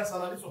him up here,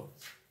 salary so.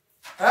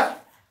 Huh?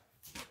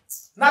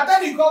 Now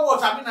tell you go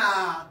watch. I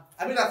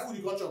mean, food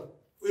you got chop.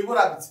 We both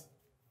have it.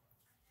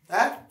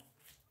 Huh?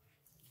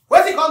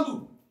 What he can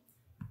do?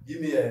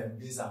 Give me a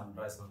beans and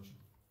rice country.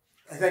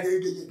 I think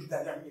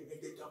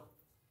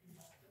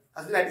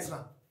like this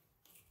now.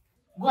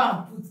 Go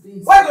and put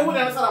things. Why don't you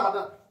understand,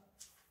 madam?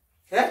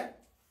 Eh?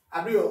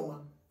 I bring your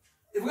woman.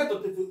 If you get to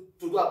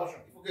do abortion,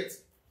 if you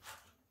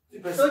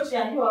get. Sochi,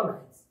 are you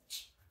alright?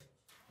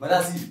 But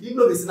that's it. Even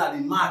though they say that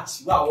the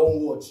match, where I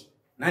won't watch,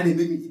 now they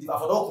make me eat. If I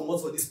don't come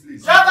out for this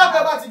place. Shut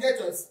up about to get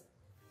yours.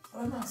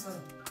 Oh, no, sorry.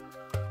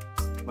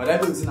 But I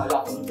don't see now you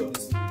have to do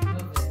this.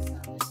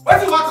 What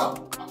do you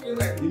want? Okay,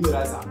 right. Give me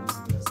rice and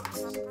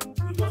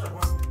you touch your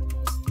phone.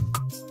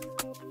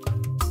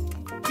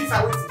 These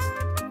are waiting.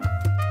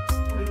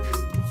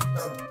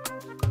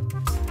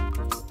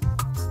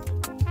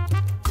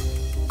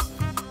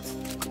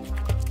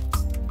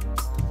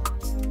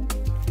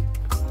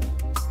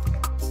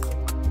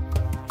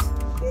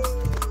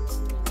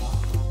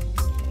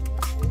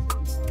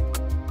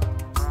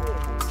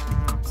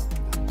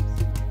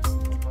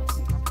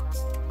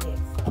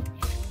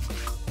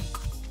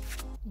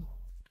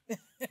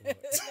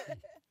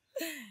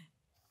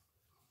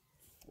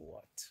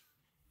 What?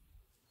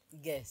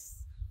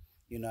 Guess.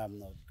 You know I'm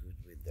not good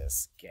with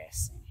this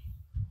guessing.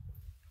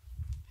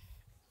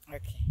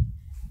 Okay.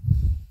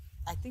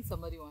 I think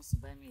somebody wants to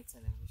buy me a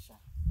television.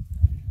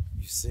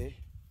 You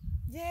say?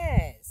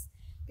 Yes.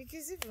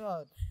 Because if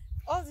not,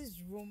 all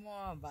this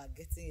rumor about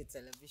getting a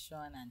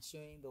television and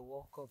showing the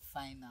World Cup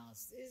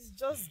finals is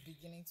just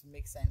beginning to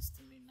make sense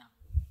to me now.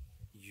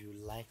 You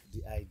like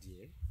the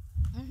idea?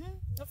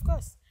 Of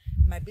course.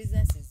 My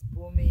business is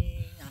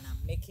booming and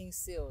I'm making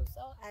sales.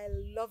 So I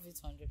love it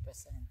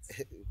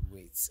 100%.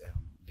 Wait,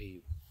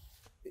 babe.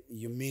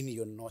 You mean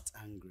you're not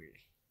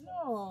angry?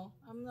 No,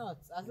 I'm not.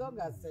 As long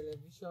as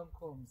television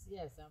comes,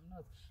 yes, I'm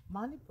not.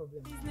 My only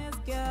problem. Business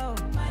girl,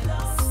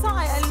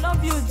 sigh, I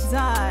love you,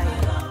 die.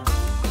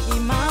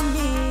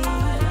 Imami,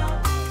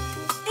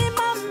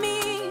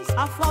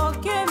 I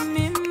forgive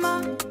me,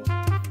 ma.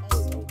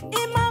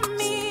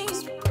 Imami,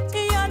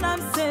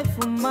 I'm safe,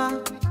 ma.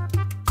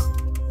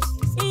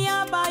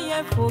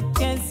 Iyabaye for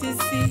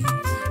KCC.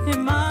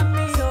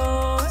 Imami,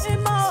 oh,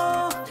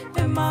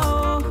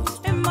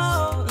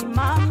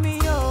 Imami,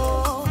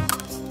 oh.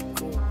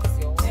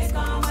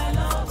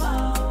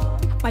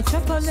 My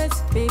chocolate,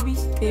 baby.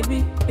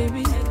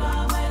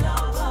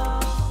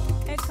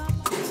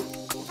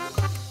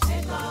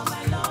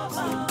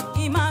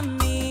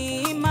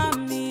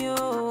 Imami,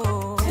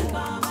 oh.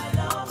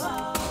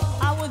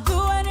 I will do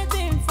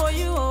anything for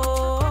you,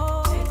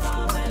 oh.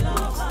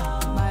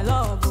 My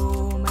love,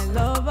 oh, my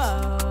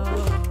lover.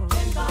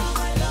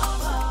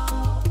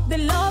 The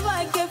love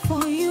I get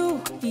for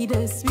you, it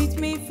is sweet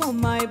me for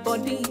my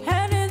body.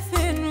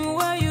 Anything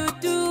what you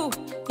do,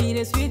 it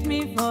is sweet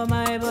me for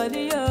my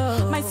body,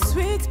 oh. My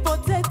sweet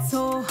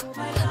potato,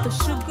 the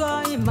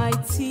sugar in my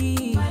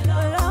tea. I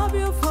love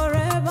you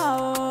forever,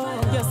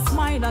 oh. Your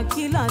smile I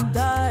kill and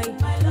die.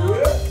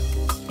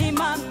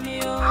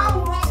 Imami, oh.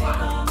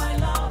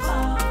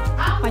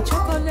 My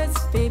chocolate,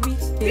 baby.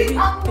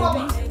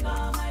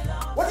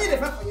 What do you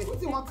defend for you? What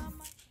do you want?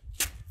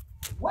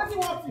 What do you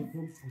want?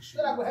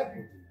 Then I will help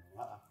you.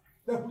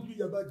 Don't put you in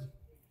your body.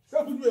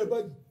 Don't put you in your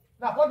body.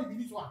 Now body be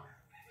this one.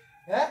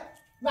 Eh?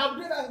 Now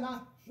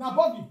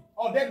body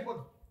or dead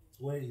body.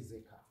 Where is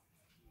Eka?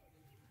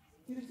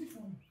 It is this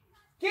one.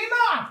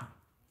 Kina!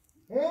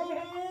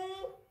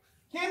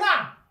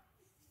 Kina!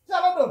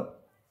 Tell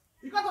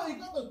you got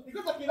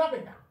to kidnap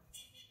Eka.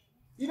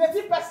 He's a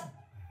thief person.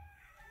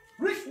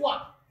 Rich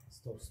one.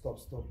 Stop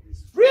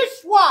this.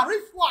 Rich one.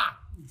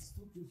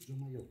 Stop this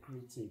drama you're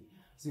creating.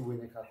 See, when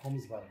Eka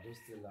comes back,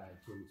 just tell her I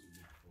came to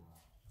look for her.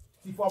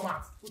 See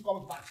format. Who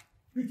comes back?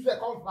 You two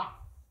comes back.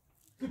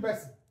 Thief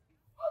person.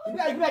 It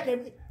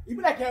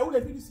be like a who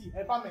they finish see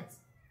environment.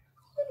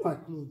 My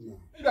clothes now.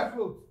 You got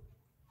clothes.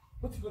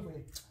 What you go for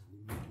it?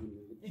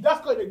 You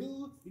just call they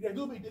do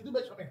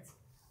measurement.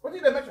 What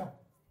did they measure?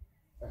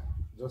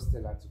 Just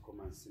tell her to come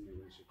and see me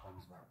when she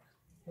comes back.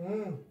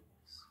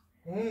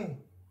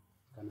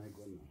 Can I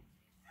go now?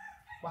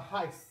 My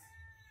eyes.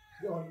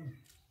 They on me.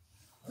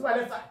 See my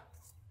left side.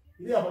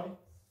 You hear your body?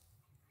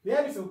 You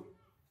hear me so?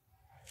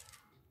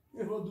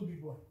 You don't do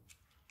big boy.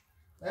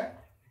 Eh?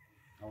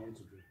 I want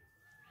to go.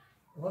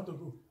 You want to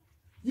go?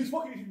 You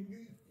spoke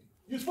English.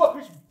 You spoke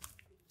English.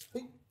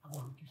 Hey, I'm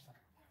going to give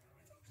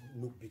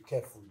you. Look, be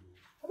careful.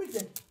 How many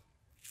there?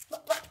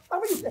 How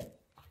many there?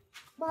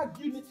 My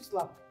give native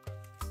slap.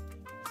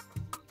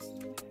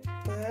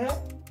 Eh?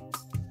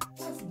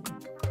 That's good.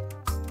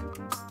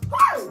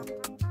 Hey!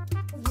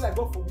 What's like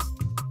God for me?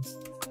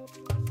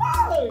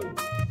 Hey!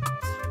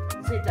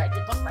 You say that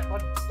you touch my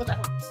body. Touch my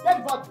body. Get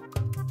body.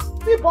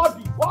 See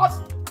body.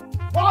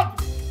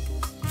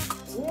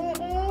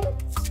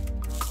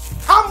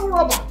 I'm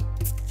rubber.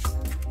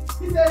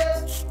 He said,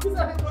 don't you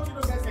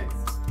know get sense.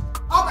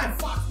 All my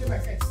facts get my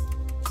sense.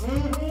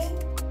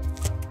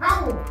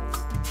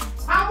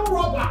 I'm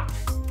rubber.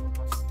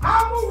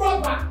 I'll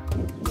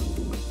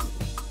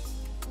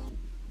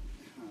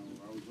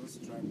just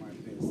try my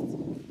best.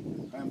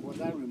 But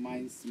that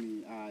reminds me,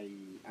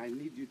 I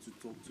need you to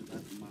talk to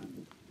that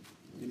man.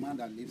 The man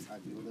that lives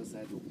at the other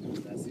side of the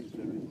road that seems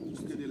very good.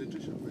 Okay, the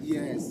electrician, right?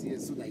 Yes,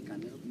 so that he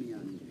can help me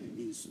and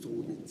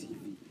install the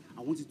TV. I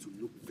want it to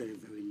look very,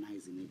 very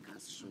nice in a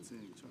cast shop.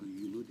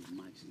 You know the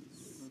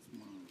matches. That's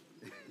mad.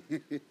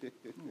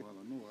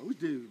 No. Which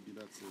day will be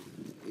that?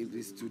 It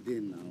is today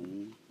now.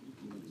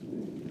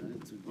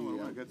 When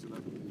I get to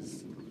that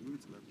place,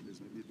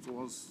 maybe it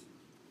was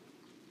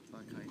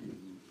that kind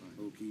of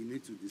Okay, you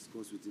need to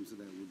discuss with him so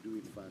that we'll do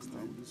it fast.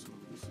 And this one,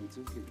 it's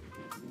okay.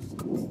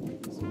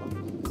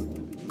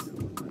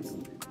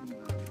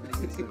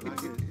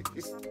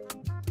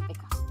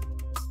 Eka,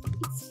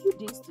 it's few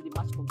days to the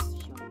match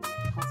competition.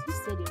 Has he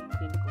said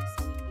anything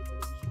concerning the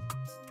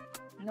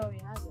television? No, he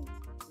hasn't.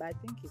 But I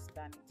think he's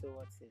planning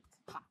towards it.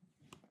 Ha!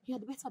 You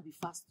had better be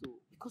fast though,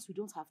 because we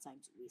don't have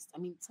time to waste. I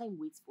mean, time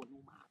waits for no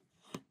man.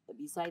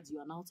 Besides, you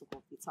are now top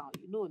of the town,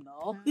 you know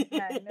now.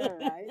 I know,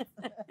 right?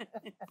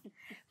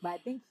 But I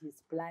think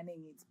he's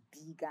planning it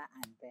bigger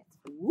and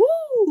better.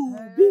 Woo!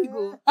 Big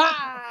oh.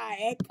 Ah!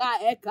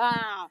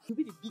 Eka! You'll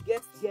be the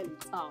biggest girl in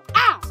town.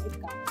 Ah!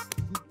 Eka!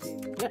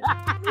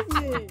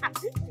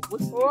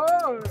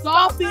 Oh!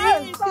 Stop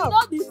it!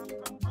 Stop this!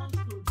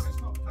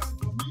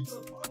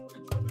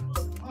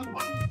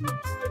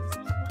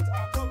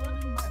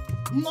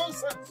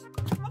 Nonsense!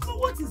 Papa,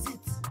 what is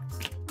it?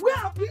 Where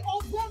have we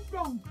all gone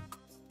wrong?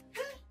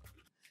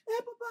 Hey,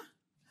 Papa,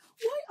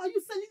 why are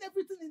you selling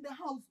everything in the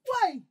house?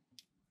 Why?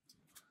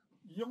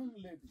 Young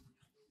lady,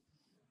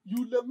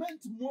 you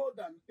lament more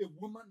than a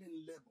woman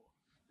in labor.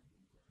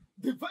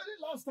 The very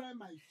last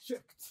time I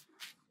checked,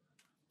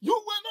 you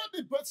were not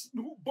the person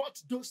who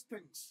bought those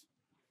things.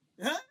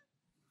 Eh?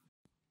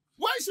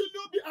 Why should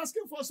you be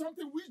asking for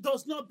something which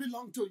does not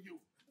belong to you?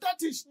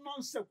 That is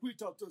non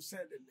sequitur, to say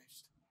the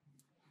least.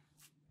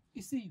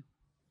 You see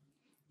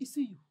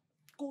you.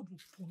 God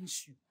will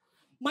punish you.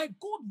 My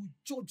God will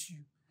judge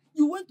you.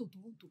 You went to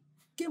Toronto,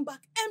 came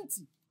back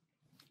empty.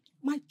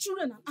 My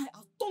children and I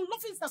are torn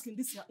laughing stocks in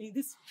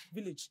this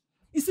village.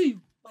 You see,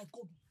 my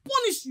God will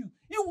punish you.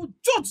 He will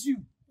judge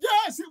you.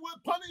 Yes, he will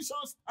punish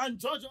us and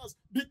judge us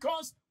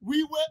because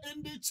we were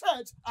in the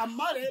church and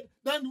married,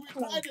 then we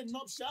tied a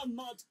nuptial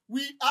knot.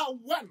 We are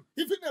one.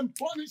 Even in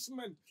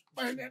punishment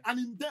and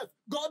in death,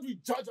 God will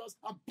judge us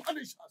and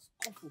punish us.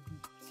 God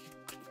forbid.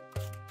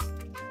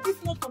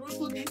 If not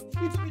Toronto this, it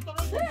will be Toronto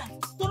that.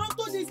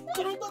 Toronto this,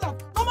 Toronto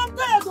that. Mom,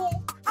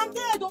 I'm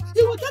tired though.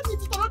 He will take me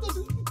to Toronto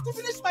to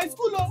finish my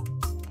school, oh.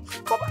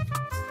 Papa.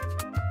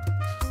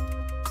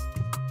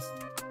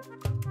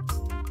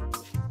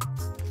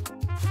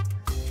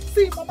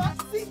 See, Mama,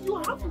 see, you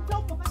have to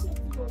tell Papa to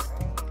go.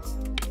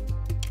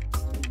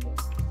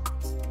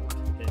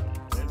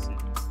 Let's see.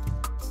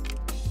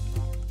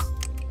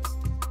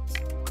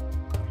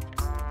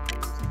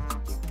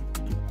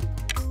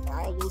 I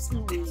will see.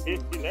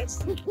 Let's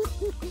see.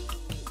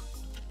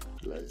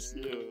 Let's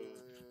see.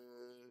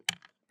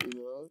 You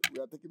know, we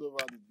are taking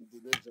over the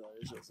next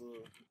generation, so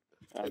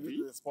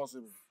anything is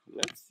possible.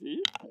 Let's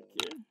see.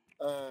 Okay.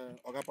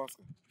 Oga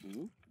Pascal,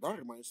 that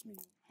reminds me.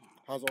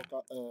 Has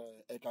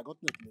Eka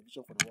gotten a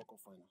television for the World Cup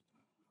final?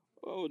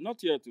 Oh,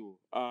 not yet. Too.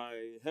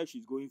 I heard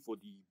she's going for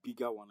the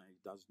bigger one.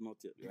 It does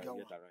not yet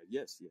arrived.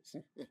 Yes.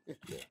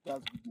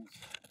 That's good news.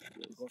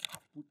 Yes. Because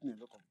I've put in a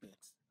lot of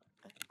bets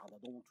and I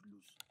don't want to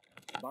lose.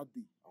 That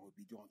day, I will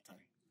be there on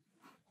time.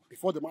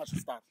 Before the match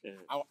starts,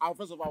 I'll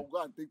first of all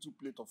go and take 2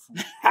 plates of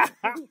food.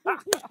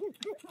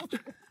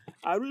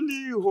 I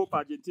really hope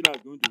Argentina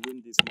is going to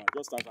win this match,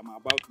 just as I'm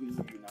about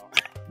winning you now.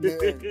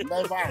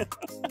 Never.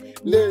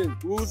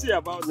 We'll see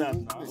about that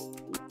now.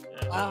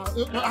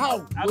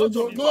 How? I don't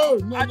chop it.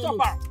 No. I chop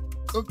out.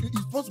 Okay, it's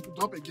supposed to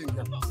put up again.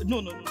 Yeah. No.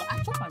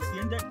 I chop at the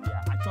end of the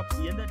year. I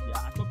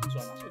chop this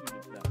one.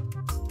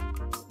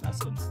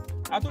 That's all.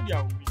 I told you I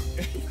will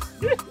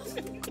win.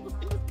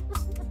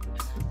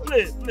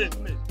 Play.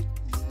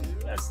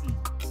 Let's see.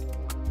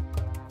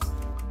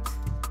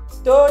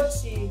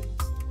 Tochi.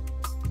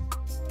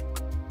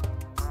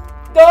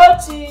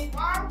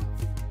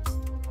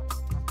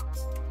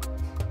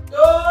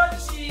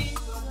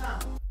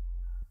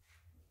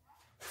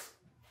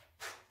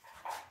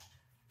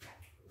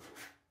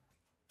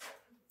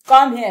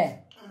 Come here.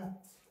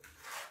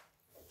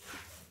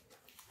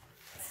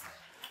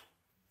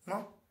 No?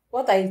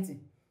 What are you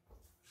eating?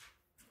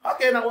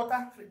 Okay, now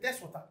water.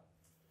 Test water.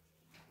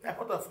 I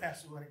put a fire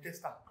so I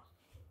test that.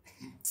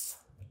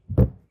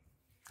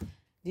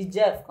 Did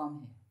Jeff come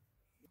here?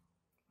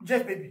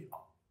 Jeff, baby.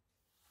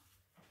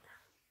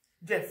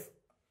 Jeff.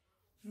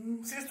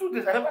 Since 2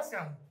 days, I never see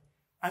him.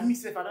 I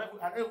miss him. I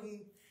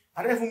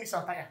don't even miss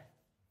Antaya.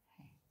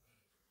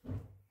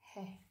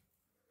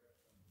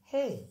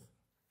 Hey.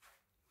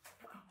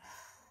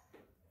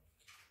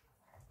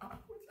 What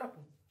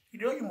happened? He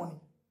don't owe you money.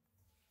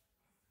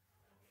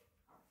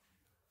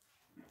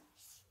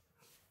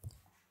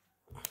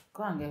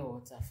 Go and get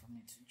water for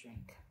me to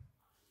drink.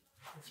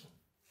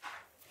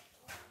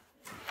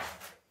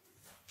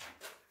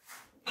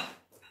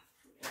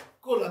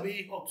 Go,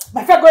 Labi.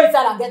 My friend, go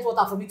inside and get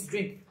water for me to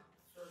drink.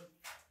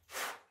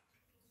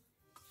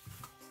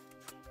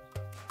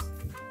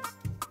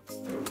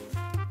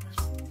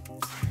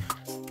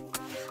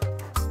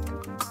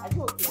 Are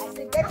you okay? I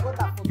said get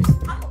water for me.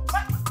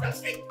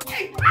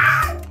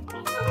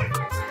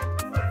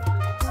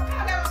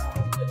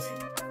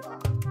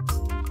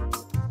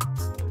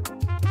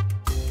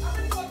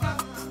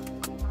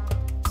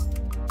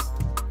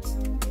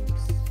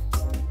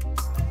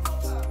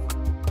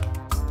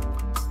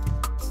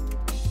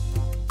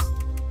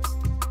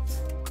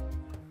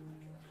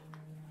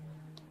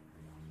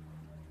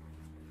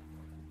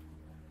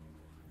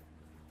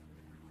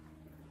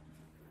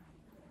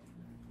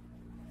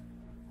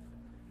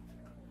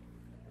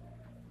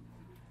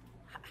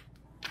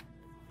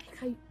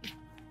 Ika.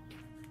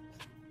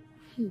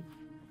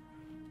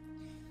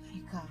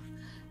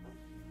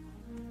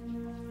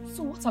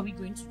 So what are we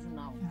going to do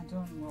now? I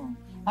don't know.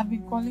 I've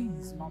been calling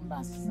his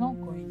numbers. He's not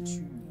going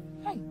through.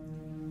 Hey.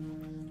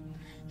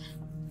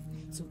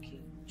 It's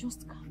okay.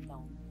 Just calm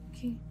down,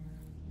 okay?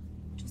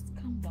 Just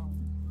calm down.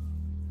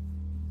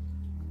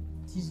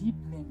 Did he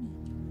play me?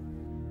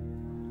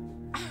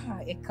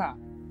 Eka.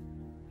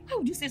 Why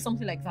would you say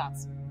something like that?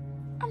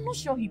 I'm not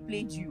sure he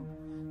played you.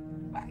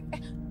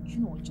 You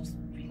know what, just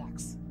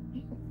relax.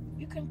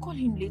 You can call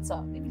him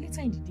later, maybe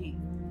later in the day.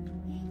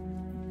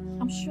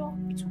 I'm sure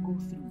it will go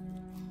through.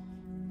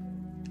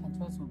 I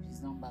just hope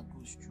his number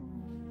goes through.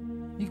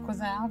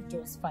 Because I have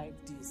just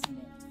 5 days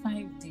left.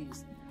 5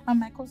 days. And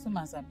my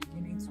customers are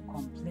beginning to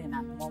complain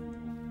and mumble.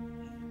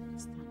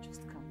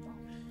 Just calm down.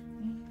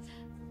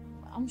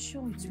 I'm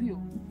sure it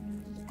will.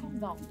 Calm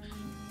down.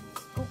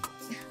 Oh,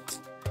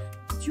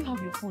 do you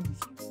have your phone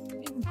with you?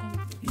 Maybe we can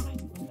try to call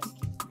again.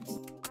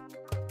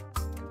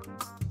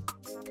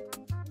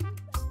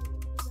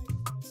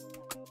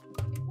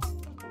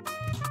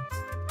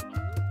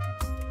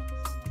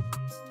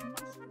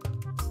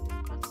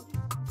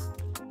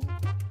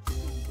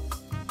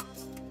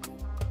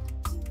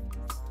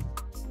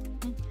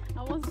 I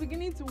was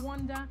beginning to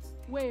wonder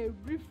where a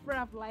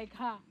riffraff like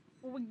her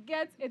would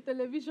get a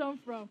television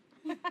from.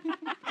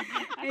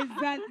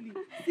 Exactly.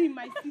 See,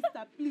 my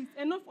sister, please,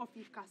 enough of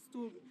Ika's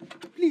story.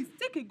 Please,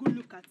 take a good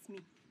look at me.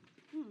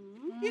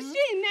 Is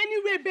she in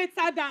any way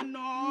better than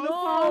us?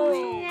 No.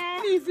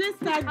 Please, let's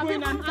start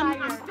going.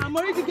 I'm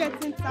already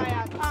getting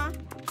tired.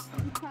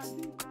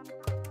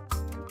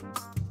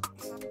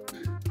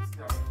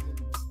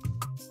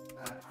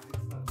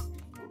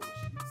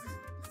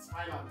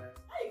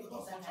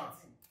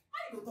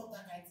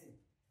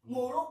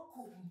 Morocco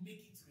will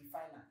make it to the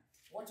final.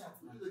 Watch out.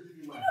 You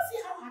don't see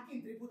how Hakim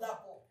dribbled that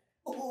ball.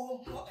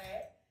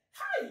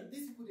 Hi,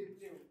 these people they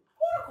play.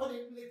 Morocco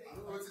they play. I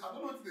don't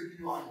know what they give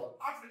you.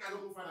 Africa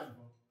don't go final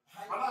before.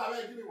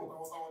 Give me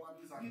water,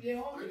 please. You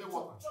don't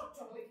water.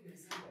 Chop, make it the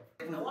same.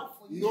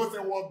 You know say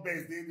what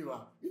best they do. I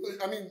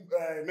mean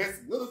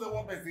Messi. You know say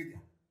what best they do.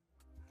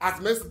 As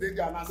Messi they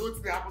do, and I know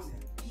what happen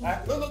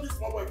here. No, this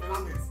one boy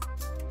Fernandez.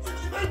 You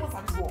don't even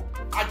sabi ball.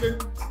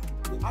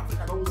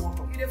 Africa don't want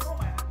to. You dey form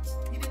my hand.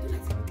 You dey do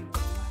like something.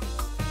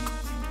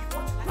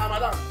 Nah,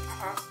 madam.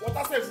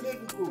 Water says you need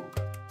to go.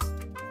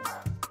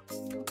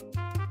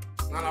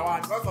 Nah, why?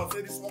 Because I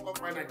say this World Cup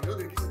final, you know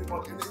they give you the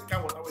ball any kind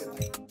of water way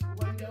like.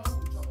 When they want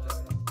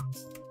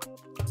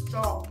to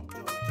chop.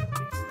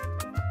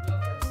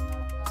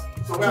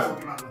 So where are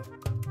we now?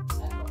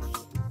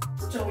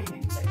 Which one we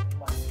need to check?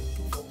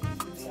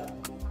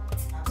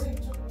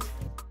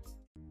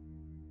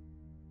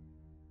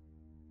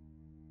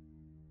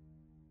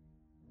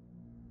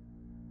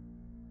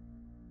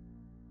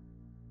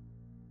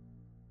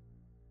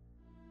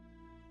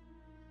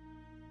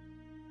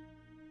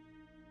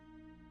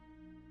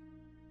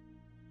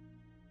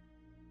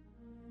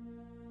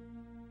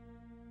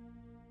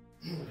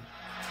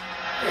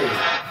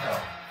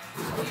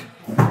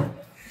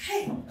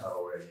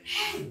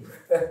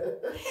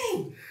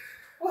 Hey,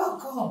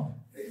 welcome.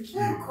 Thank you.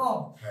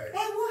 Welcome. Hi.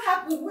 Hey, what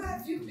happened? Where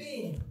have you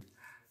been?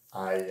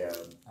 I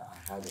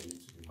had a little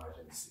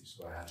emergency,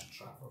 so I had to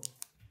travel.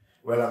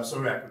 Well, I'm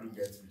sorry I couldn't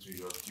get through to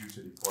you due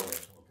to the poor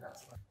network.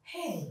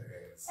 Hey,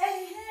 yes.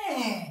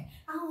 hey,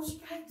 I was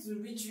trying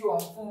to reach you on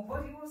phone,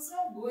 but it was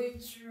not going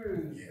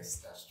through. Yes,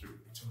 that's true.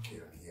 It's okay,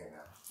 I'm here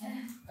now.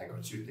 I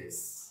got you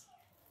this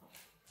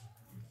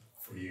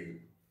for you.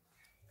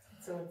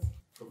 So,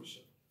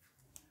 provision.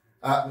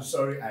 I'm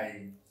sorry,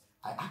 I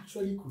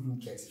actually couldn't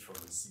get it from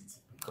the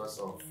city because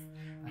of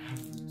I had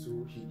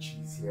little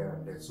hitches here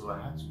and there, so I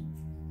had to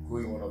go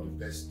in one of the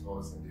best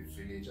stores in the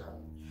village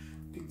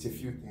and picked a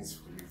few things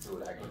for you,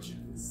 so I got you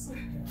this.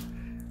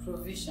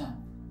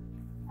 Provision.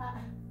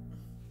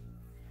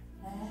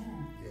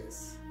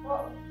 Yes.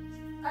 Well,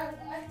 I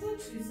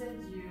thought you said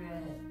you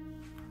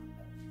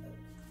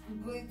were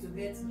going to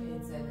get me a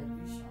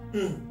television.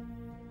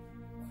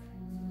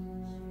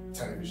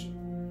 Television?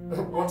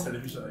 What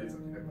television are you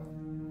talking about?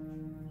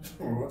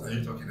 What are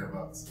you talking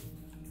about?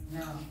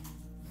 No.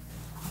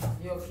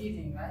 You're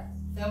kidding, right?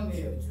 Tell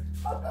me your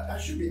truth. I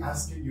should be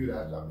asking you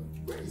that.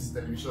 Where is the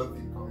television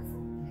thing coming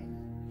from?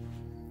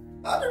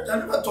 I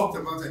never talked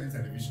about any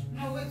television.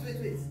 No,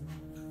 wait.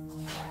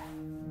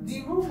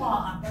 The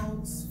rumor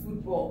about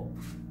football,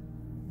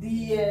 the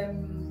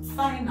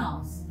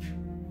finals,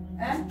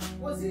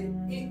 was it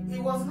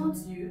was not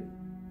you?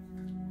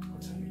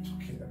 What are you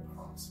talking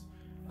about?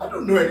 I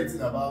don't know anything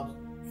about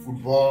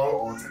football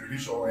or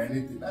television or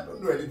anything. I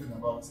don't know anything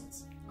about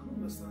it. I don't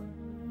understand.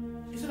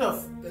 Instead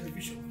of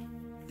television,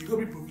 you go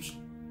be provision.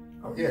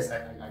 Oh yes,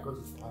 I got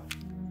it for her.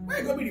 Why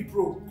you go be the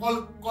pro?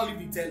 Call it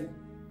the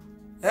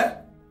telly.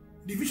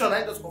 Division,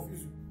 I just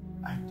confuse you.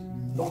 I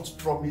did not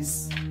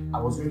promise I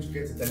was going to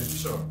get a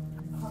television.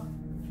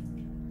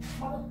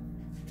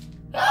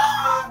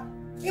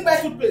 He buy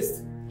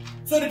toothpaste.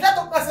 So the guy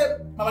talk say,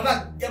 Mama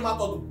Dad, get my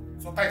todo.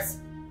 Sometimes.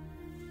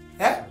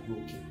 Are you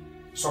okay?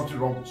 Something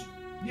wrong with you?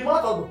 The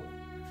man todo.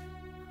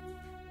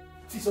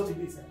 See something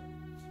later.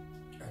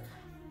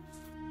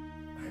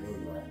 I know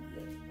you are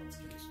angry.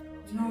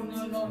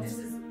 No. This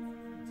is.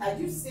 Are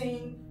you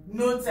saying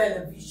no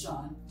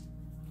television?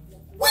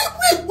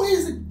 Where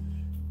is it?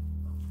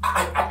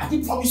 I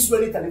didn't promise you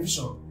any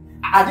television.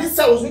 I didn't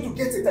say I was going to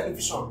get a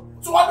television.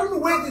 So I don't know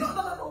where the.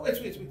 No. Wait.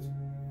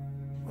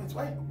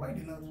 Why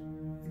the loud?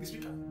 In the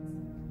speaker.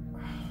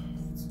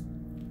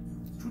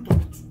 Truth of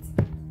the truth.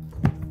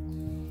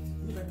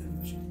 Look at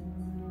television.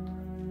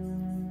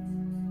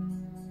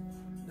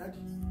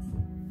 Daddy.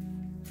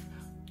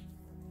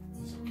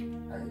 It's okay.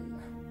 I don't know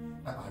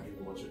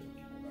what you're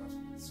talking about.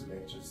 So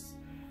let's just.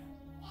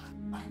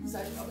 I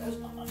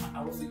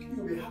was thinking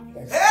you'll be happy.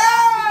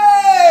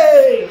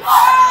 Hey!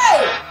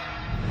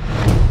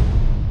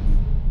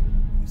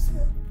 You see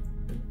that?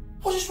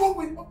 What is wrong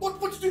with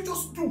what did you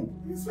just do?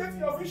 You swear to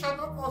your vision,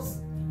 not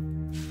us.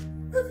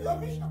 Swear to your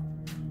vision.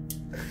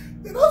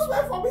 They don't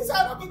swear for me, so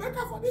I'm not going to make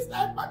her for this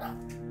life, mother.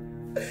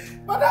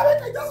 Mother,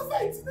 I just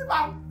faint. Never. I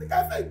think I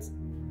faint.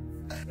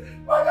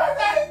 Mother, I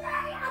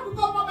have to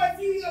come for my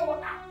CEO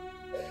water.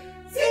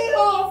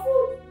 CEO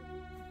food.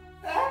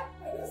 I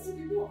just see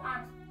the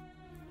hard.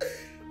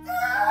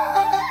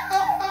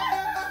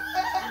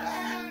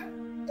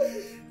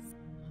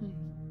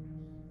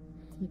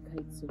 Ika,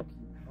 it's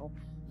okay now.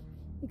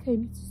 Ika, you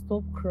need to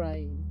stop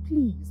crying.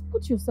 Please,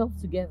 put yourself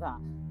together.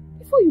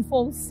 Before you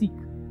fall sick,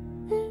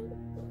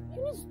 you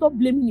need to stop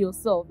blaming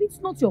yourself. It's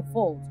not your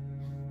fault.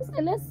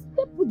 Let's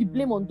put the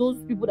blame on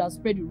those people that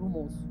spread the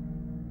rumors.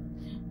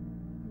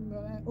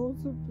 But I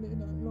also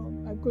played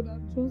along. I could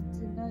have just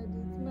denied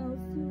it. Now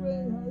see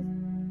where it has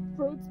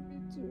brought me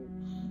to.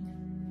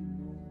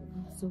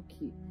 It's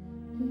okay.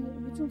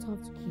 You don't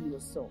have to kill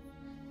yourself.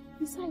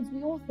 Besides,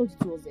 we all thought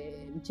it was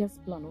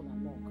just plan all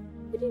along.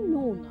 We didn't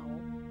know now.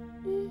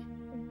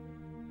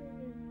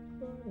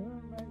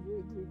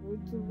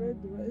 Where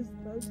do I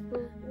start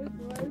from?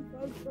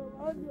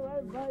 How do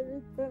I buy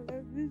a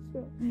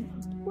television?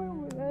 Where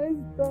will I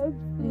start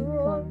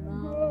from?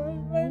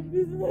 My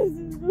business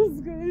is just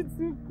going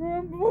to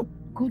crumble.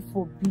 God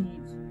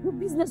forbid. Your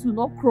business will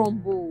not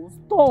crumble.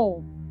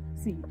 Stop.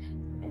 See,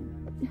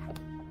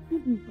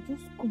 maybe we could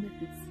just come up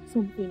with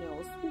something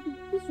else. Maybe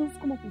let's just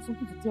come up with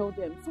something to tell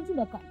them. Something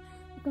that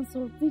can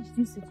salvage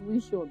this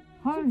situation.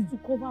 Something to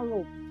cover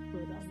up.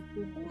 Brothers,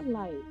 don't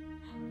lie.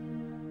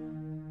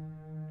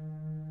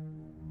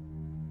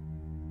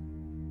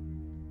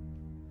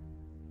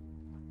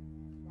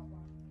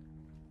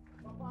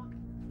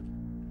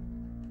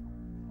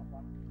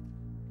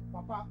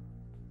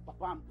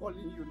 Papa, I'm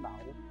calling you now.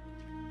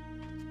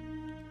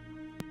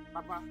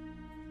 Papa.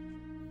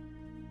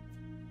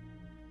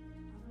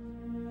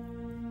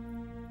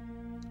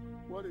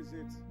 What is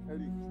it,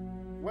 Eric?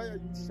 Why are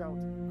you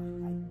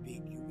shouting? I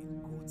beg you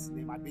in God's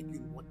name. I beg you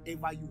in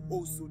whatever you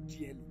hold so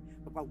dearly.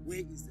 Papa,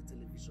 where is the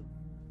television?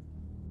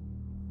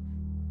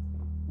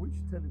 Which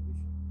television?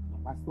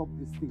 Papa, stop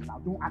this thing now.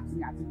 Don't ask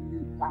me.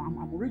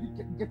 I'm already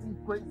getting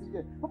crazy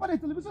here. Papa, the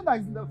television that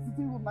is in the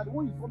sitting room, now the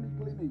one you saw me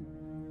cleaning.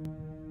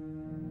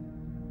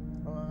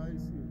 Oh, I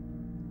see.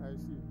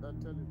 That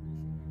television.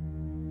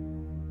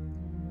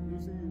 You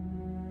see,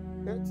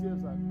 8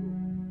 years ago,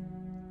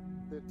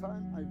 the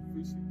time I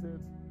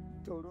visited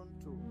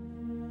Toronto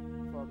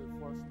for the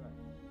first time.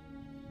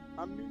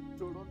 I mean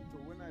Toronto.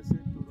 When I say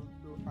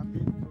Toronto, I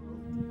mean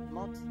Toronto,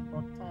 not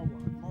Ottawa,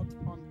 not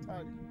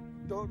Ontario.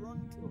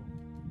 Toronto.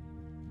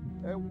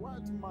 A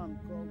white man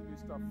called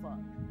Mr.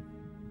 Fark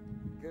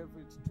gave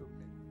it to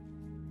me.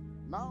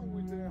 Now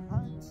with a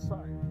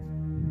hindsight,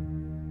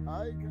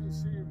 I can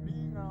see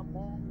being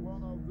among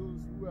one of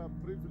those who are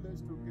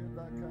privileged to get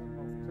that kind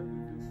of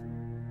television.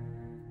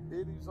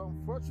 It is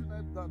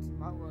unfortunate that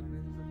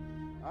nowadays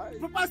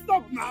Papa,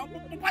 stop now!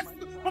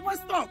 Papa,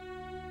 stop!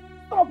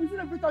 Stop! Isn't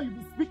every time you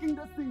be speaking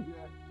this thing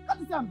here? Can't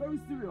you say I'm very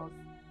serious?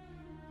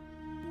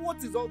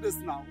 What is all this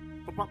now?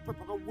 Papa,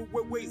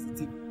 where is the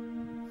TV?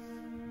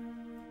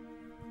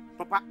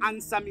 Papa,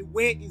 answer me.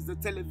 Where is the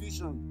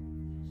television?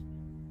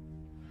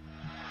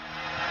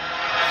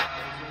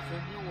 There's a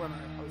new one.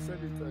 I'll sell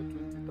it at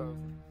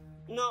 20,000.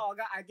 No,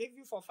 I gave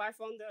you for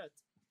 500.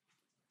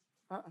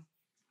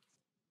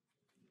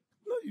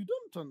 No, you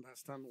don't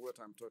understand what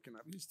I'm talking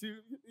about.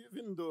 Still,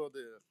 even though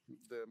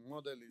the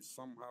model is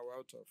somehow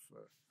out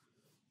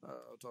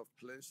of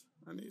place,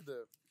 I need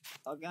the.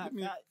 Okay, I got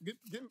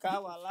them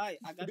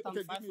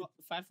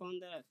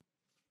 500.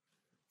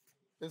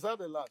 Is that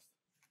the last?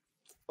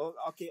 Oh,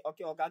 okay,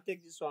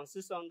 take this one,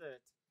 600.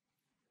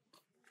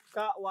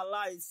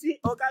 See,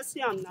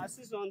 I'm not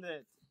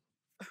 600.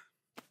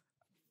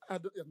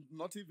 I'm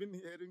not even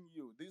hearing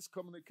you. This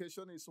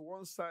communication is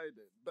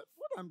one-sided. But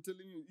what I'm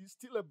telling you is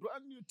still a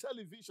brand new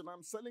television.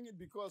 I'm selling it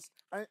because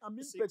I'm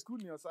in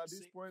pecunious at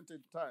this point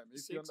in time.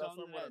 If you understand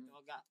what I mean.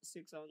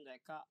 600.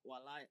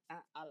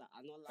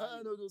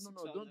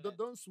 No.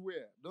 Don't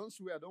swear. Don't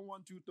swear. I don't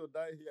want you to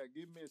die here.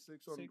 Give me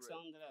 600.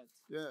 600.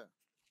 Yeah.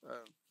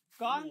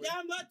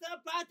 Condemn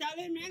motor part,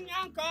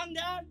 aluminium,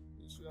 condemn.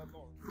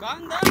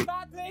 Condemn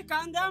battery,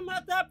 condemn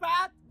motor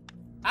part,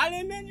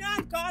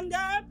 aluminium,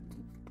 condemn.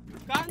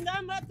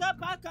 Condom motor,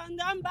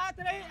 condom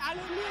battery,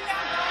 aluminium.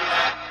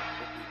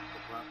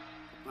 Papa,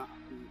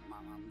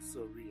 I'm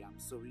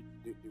sorry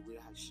the way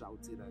I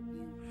shouted at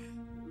you.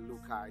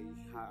 Look, I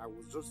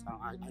was just,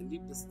 I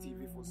need this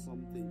TV for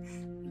something.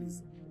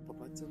 Please,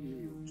 Papa, tell me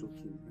you're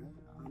joking.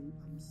 I'm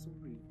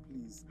sorry,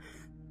 please.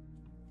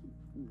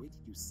 Where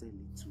did you sell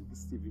it to?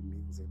 This TV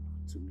means a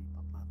lot to me,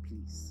 Papa,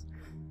 please.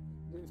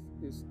 This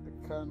is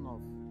a kind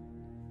of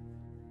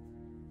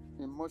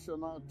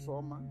emotional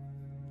trauma,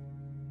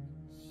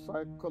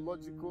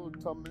 psychological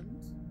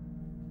torment.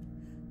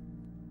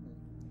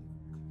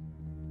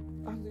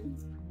 I mean,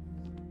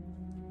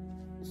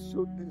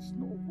 so there's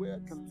no way I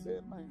can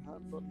lay my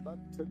hand on that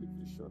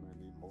television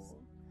anymore.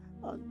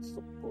 And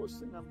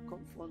supposing I'm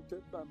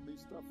confronted by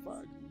Mr.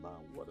 Fag,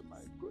 now what am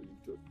I going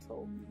to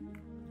tell you?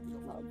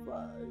 Have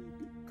I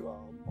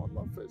become all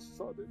of a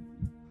sudden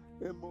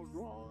a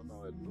moron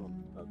or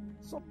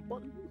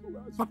somebody who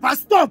has... Papa,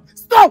 stop!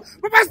 Stop!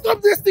 Papa,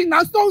 stop this thing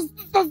now!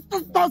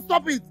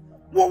 Stop it!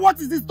 What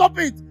is this? Stop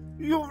it!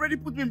 You already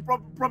put me in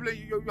problem.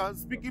 You are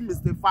speaking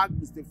Mr. Fag,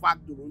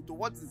 Toronto.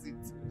 What is it?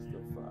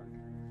 Mr. Fag,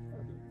 I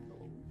don't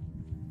know.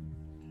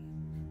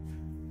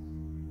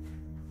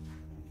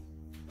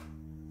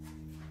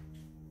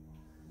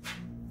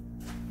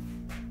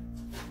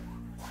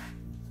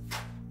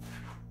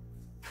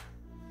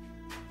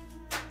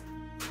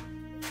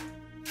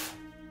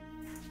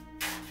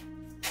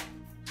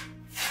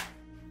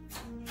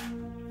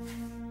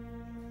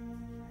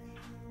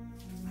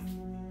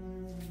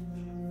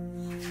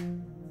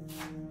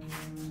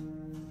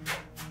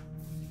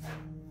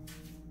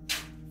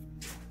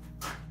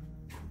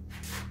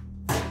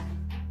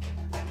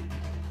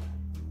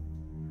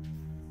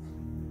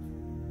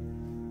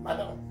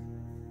 Madam.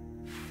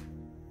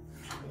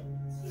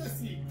 Let's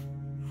see.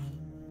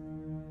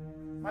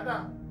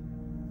 Madam.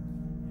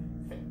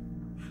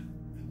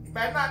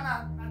 By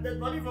now, there's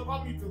money for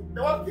me too.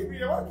 They won't keep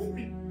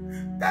me.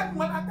 That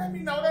man, tell me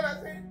now that I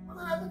say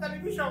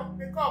television,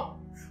 they come.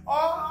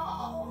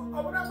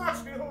 I would have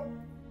matched the home.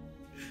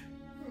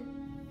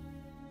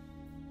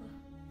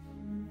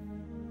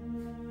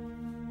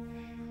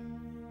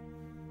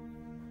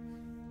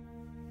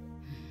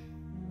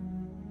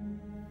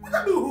 What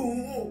I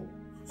do?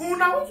 Who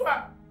now? Which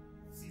one?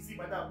 See,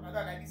 madam,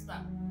 like this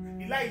now.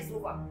 The lie is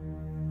over.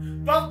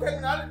 Just tell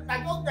me now, I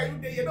just tell you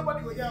there,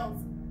 nobody will hear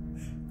us.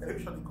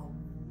 Television will come.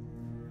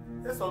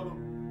 Yes or no?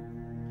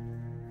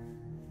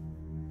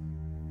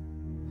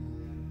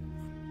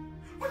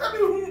 What I do?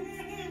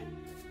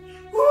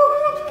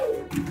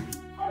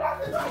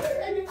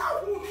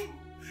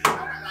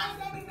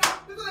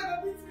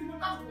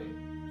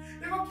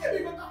 They go kill me,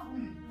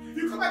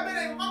 you come and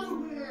bed,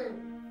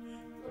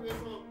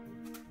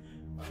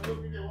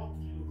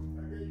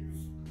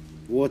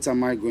 What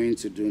am I going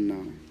to do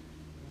now?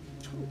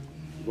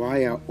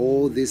 Why are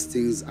all these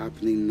things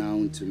happening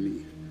now to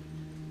me?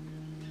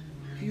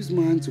 I used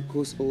my hand to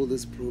cause all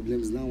these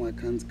problems, now I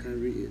can't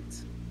carry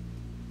it.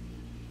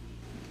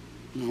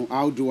 Now,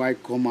 how do I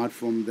come out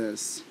from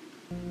this?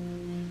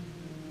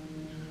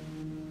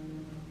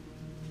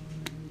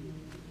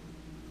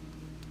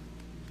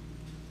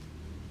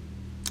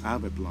 I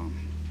have a plan.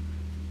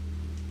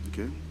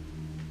 Okay?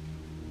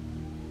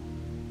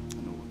 I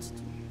know what to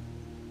do.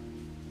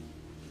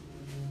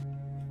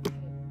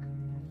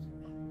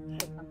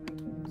 What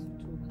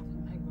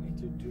am I going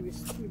to do?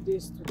 It's 2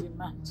 days to the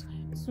match.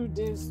 2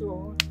 days,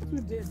 so 2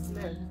 days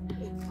left.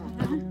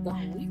 Calm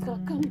down, Ika,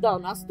 calm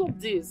down. Now stop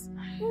this.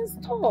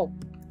 Stop.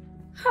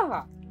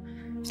 Ha!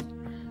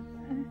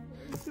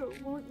 So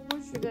what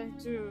should I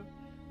do?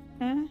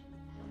 Huh?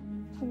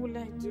 What will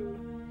I do?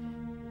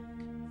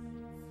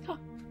 Ha.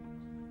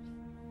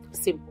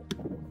 Simple.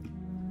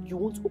 You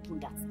won't open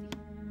that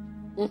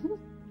day.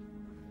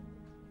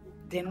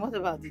 Then what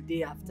about the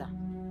day after?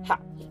 Ha!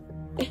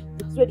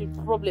 That's where the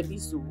problem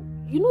is, so.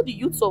 You know the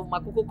youths of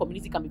Makoko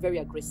community can be very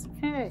aggressive.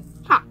 Hey!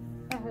 Ha!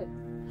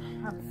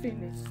 I'm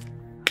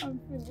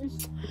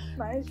finished.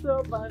 My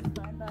shop has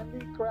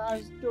finally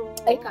crashed.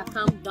 Eka,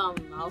 calm down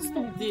now.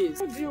 Stop this.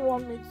 What do you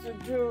want me to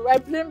do? I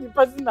blame the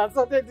person that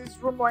started this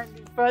rumor in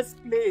the first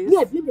place. Me,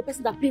 I blame the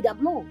person that played their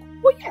blog.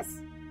 Oh,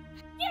 yes.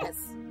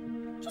 Yes.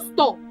 Just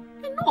stop.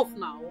 Enough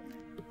now.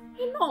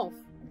 Enough.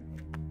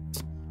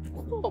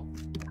 Stop.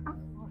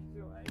 What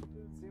do I do?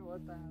 See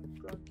what I have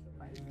done to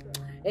myself.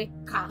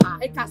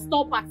 Eka,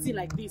 stop acting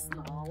like this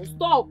now.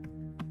 Stop.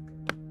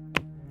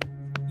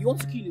 You want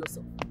to kill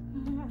yourself?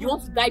 You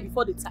want to die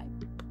before the time?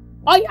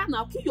 Oh yeah,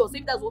 now kill yourself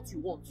if that's what you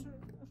want.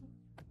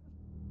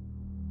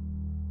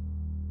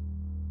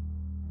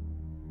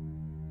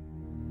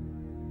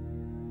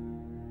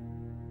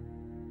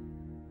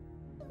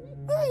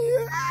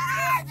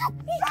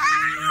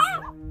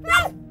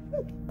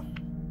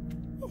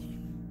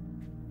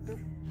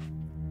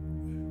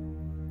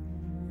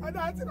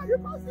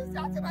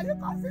 Auntie, are you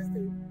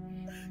consistent?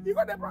 You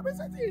got the promise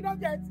that you don't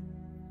get.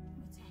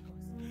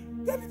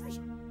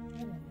 Television.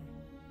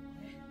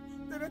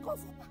 They call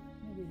for.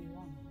 Maybe they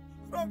won't.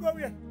 Don't go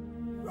here.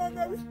 No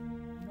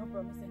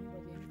promise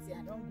anybody anything. see,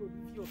 I don't go with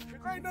you.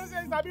 Because you don't say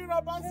it's a bit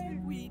not pass me.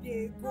 We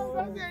dey go. You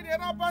don't say they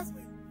not pass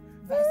me.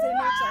 If I say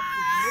no chop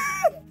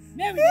food,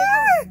 maybe they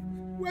go.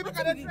 Wait, look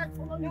at the track.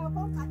 Follow me.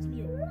 Come catch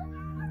me.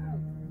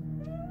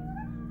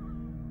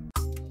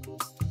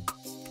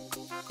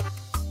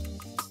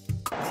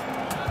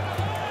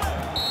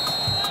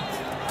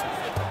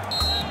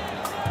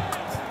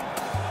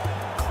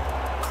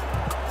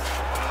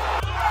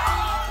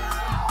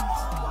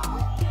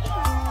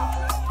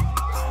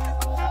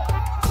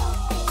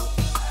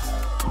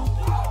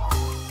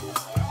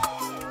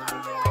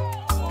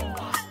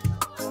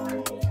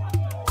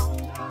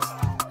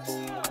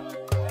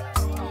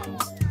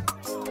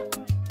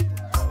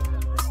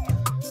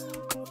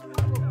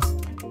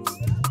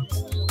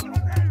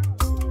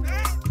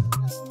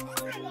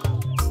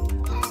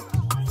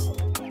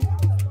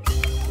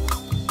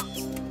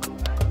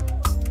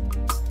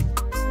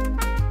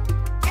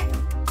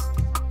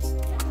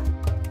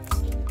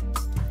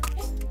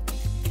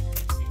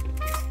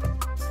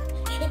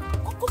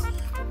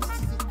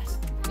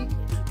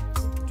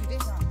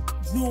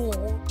 No,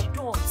 they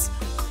don't.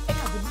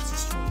 Eka, the match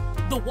is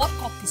showing. The World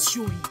Cup is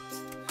showing.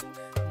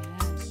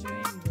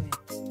 Showing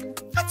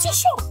where? At your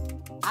shop.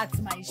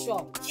 At my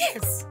shop?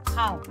 Yes.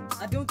 How?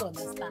 I don't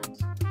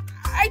understand.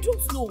 I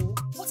don't know,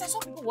 but I saw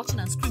people watching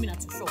and screaming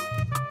at your shop.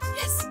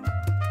 Yes,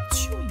 it's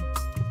showing.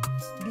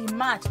 The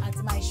match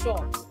at my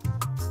shop.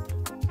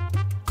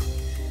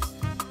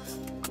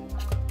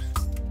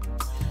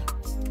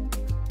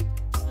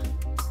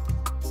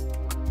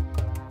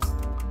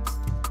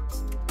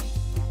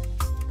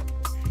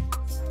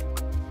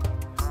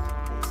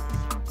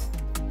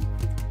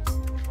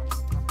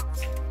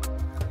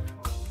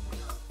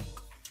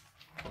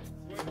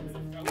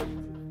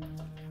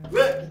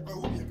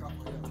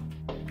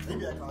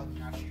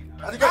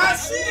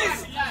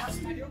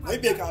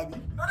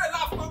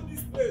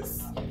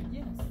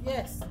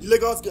 Yes. The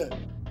Lagos girl.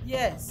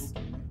 Yes.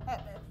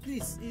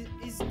 Please,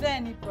 is there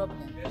any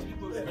problem?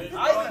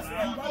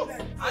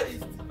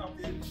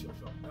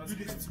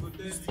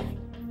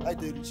 I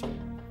tell you.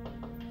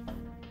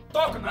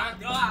 Talk now.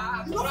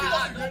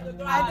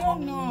 I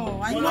don't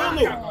know. I don't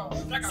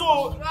know.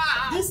 So,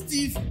 this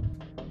thief, you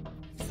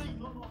say you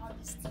don't know how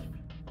this thief,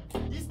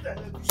 this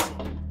television,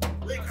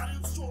 they carry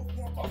so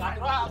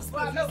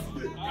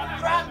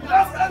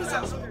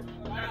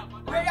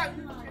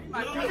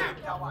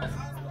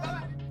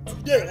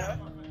today,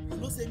 you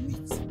know say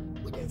meat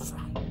with them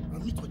fry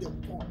and meat with them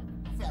pork.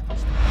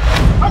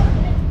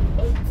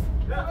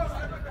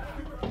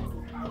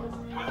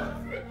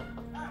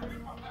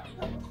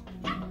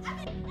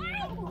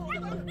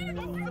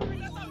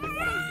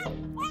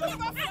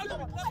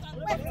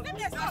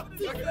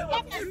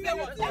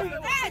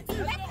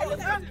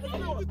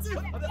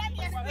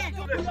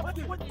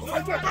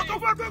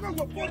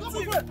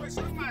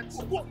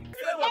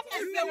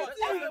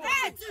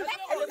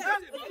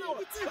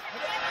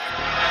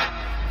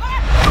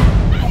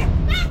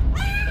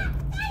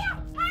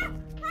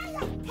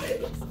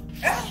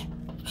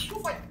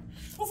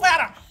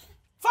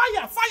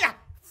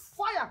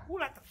 Fire! Who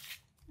like that?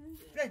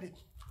 Ready?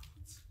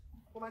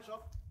 Come my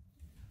shop.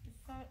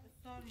 Sorry,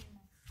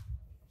 ma.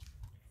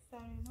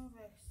 Sorry, no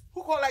vex. Who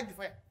call like the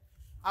fire?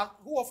 And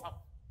who offer?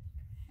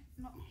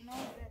 No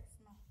vex,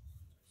 ma.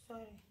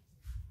 Sorry.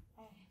 I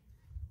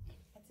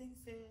think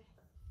say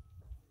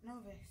no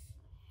vex.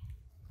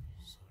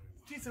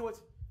 She say what?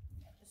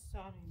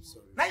 Sorry,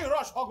 ma. Now you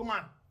rush, hug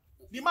man.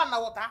 The man na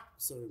water.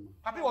 Sorry, ma.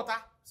 Happy water.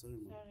 Sorry,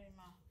 ma.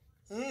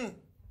 Sorry, ma.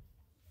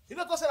 You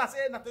know what I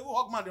say that they will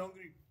hug man they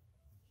hungry.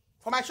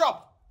 For my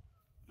shop.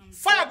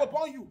 Fire go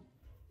upon you.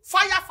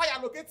 Fire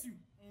locate you.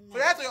 From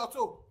your head to your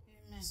toe.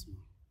 Amen.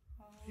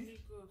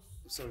 Holy Ghost.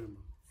 Sorry,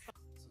 ma.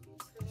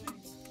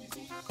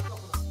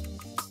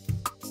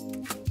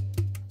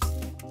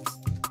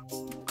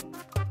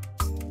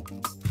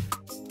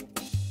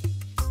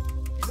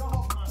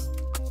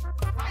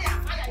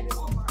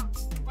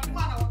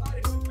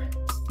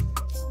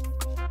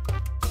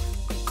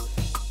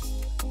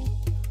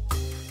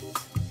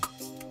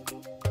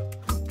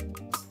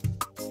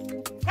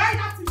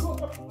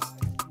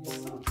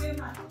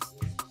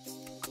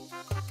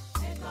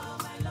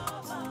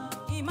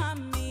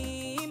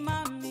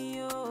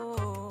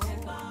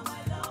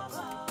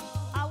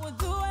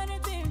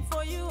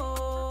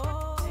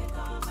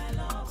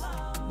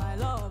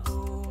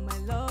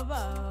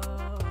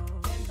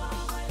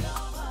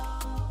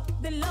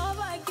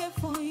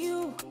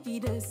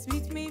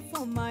 Sweet me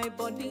for my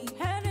body.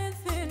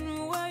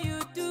 Anything what you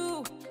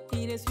do,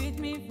 it is sweet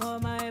me for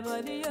my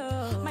body.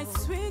 Oh. My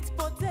sweet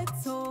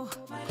potato,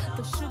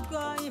 the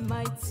sugar in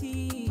my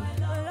tea.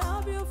 I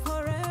love you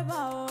forever.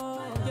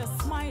 Oh. Your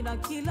smile I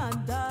kill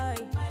and die.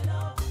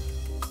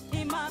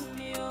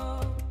 Imami,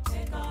 oh.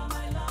 Take all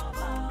my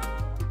lover.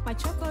 My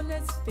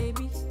chocolates,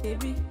 baby.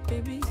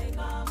 Take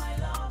all my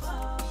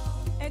lover.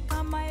 Take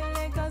all my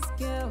Lagos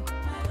girl.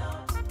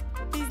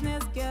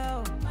 Business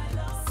girl.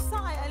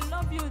 I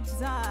love you,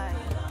 die.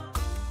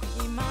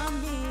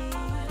 Imami,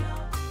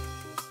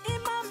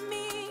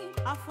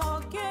 I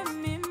forgive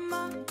me,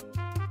 ma.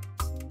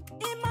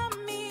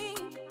 Imami,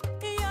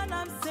 you're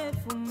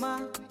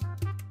Baba.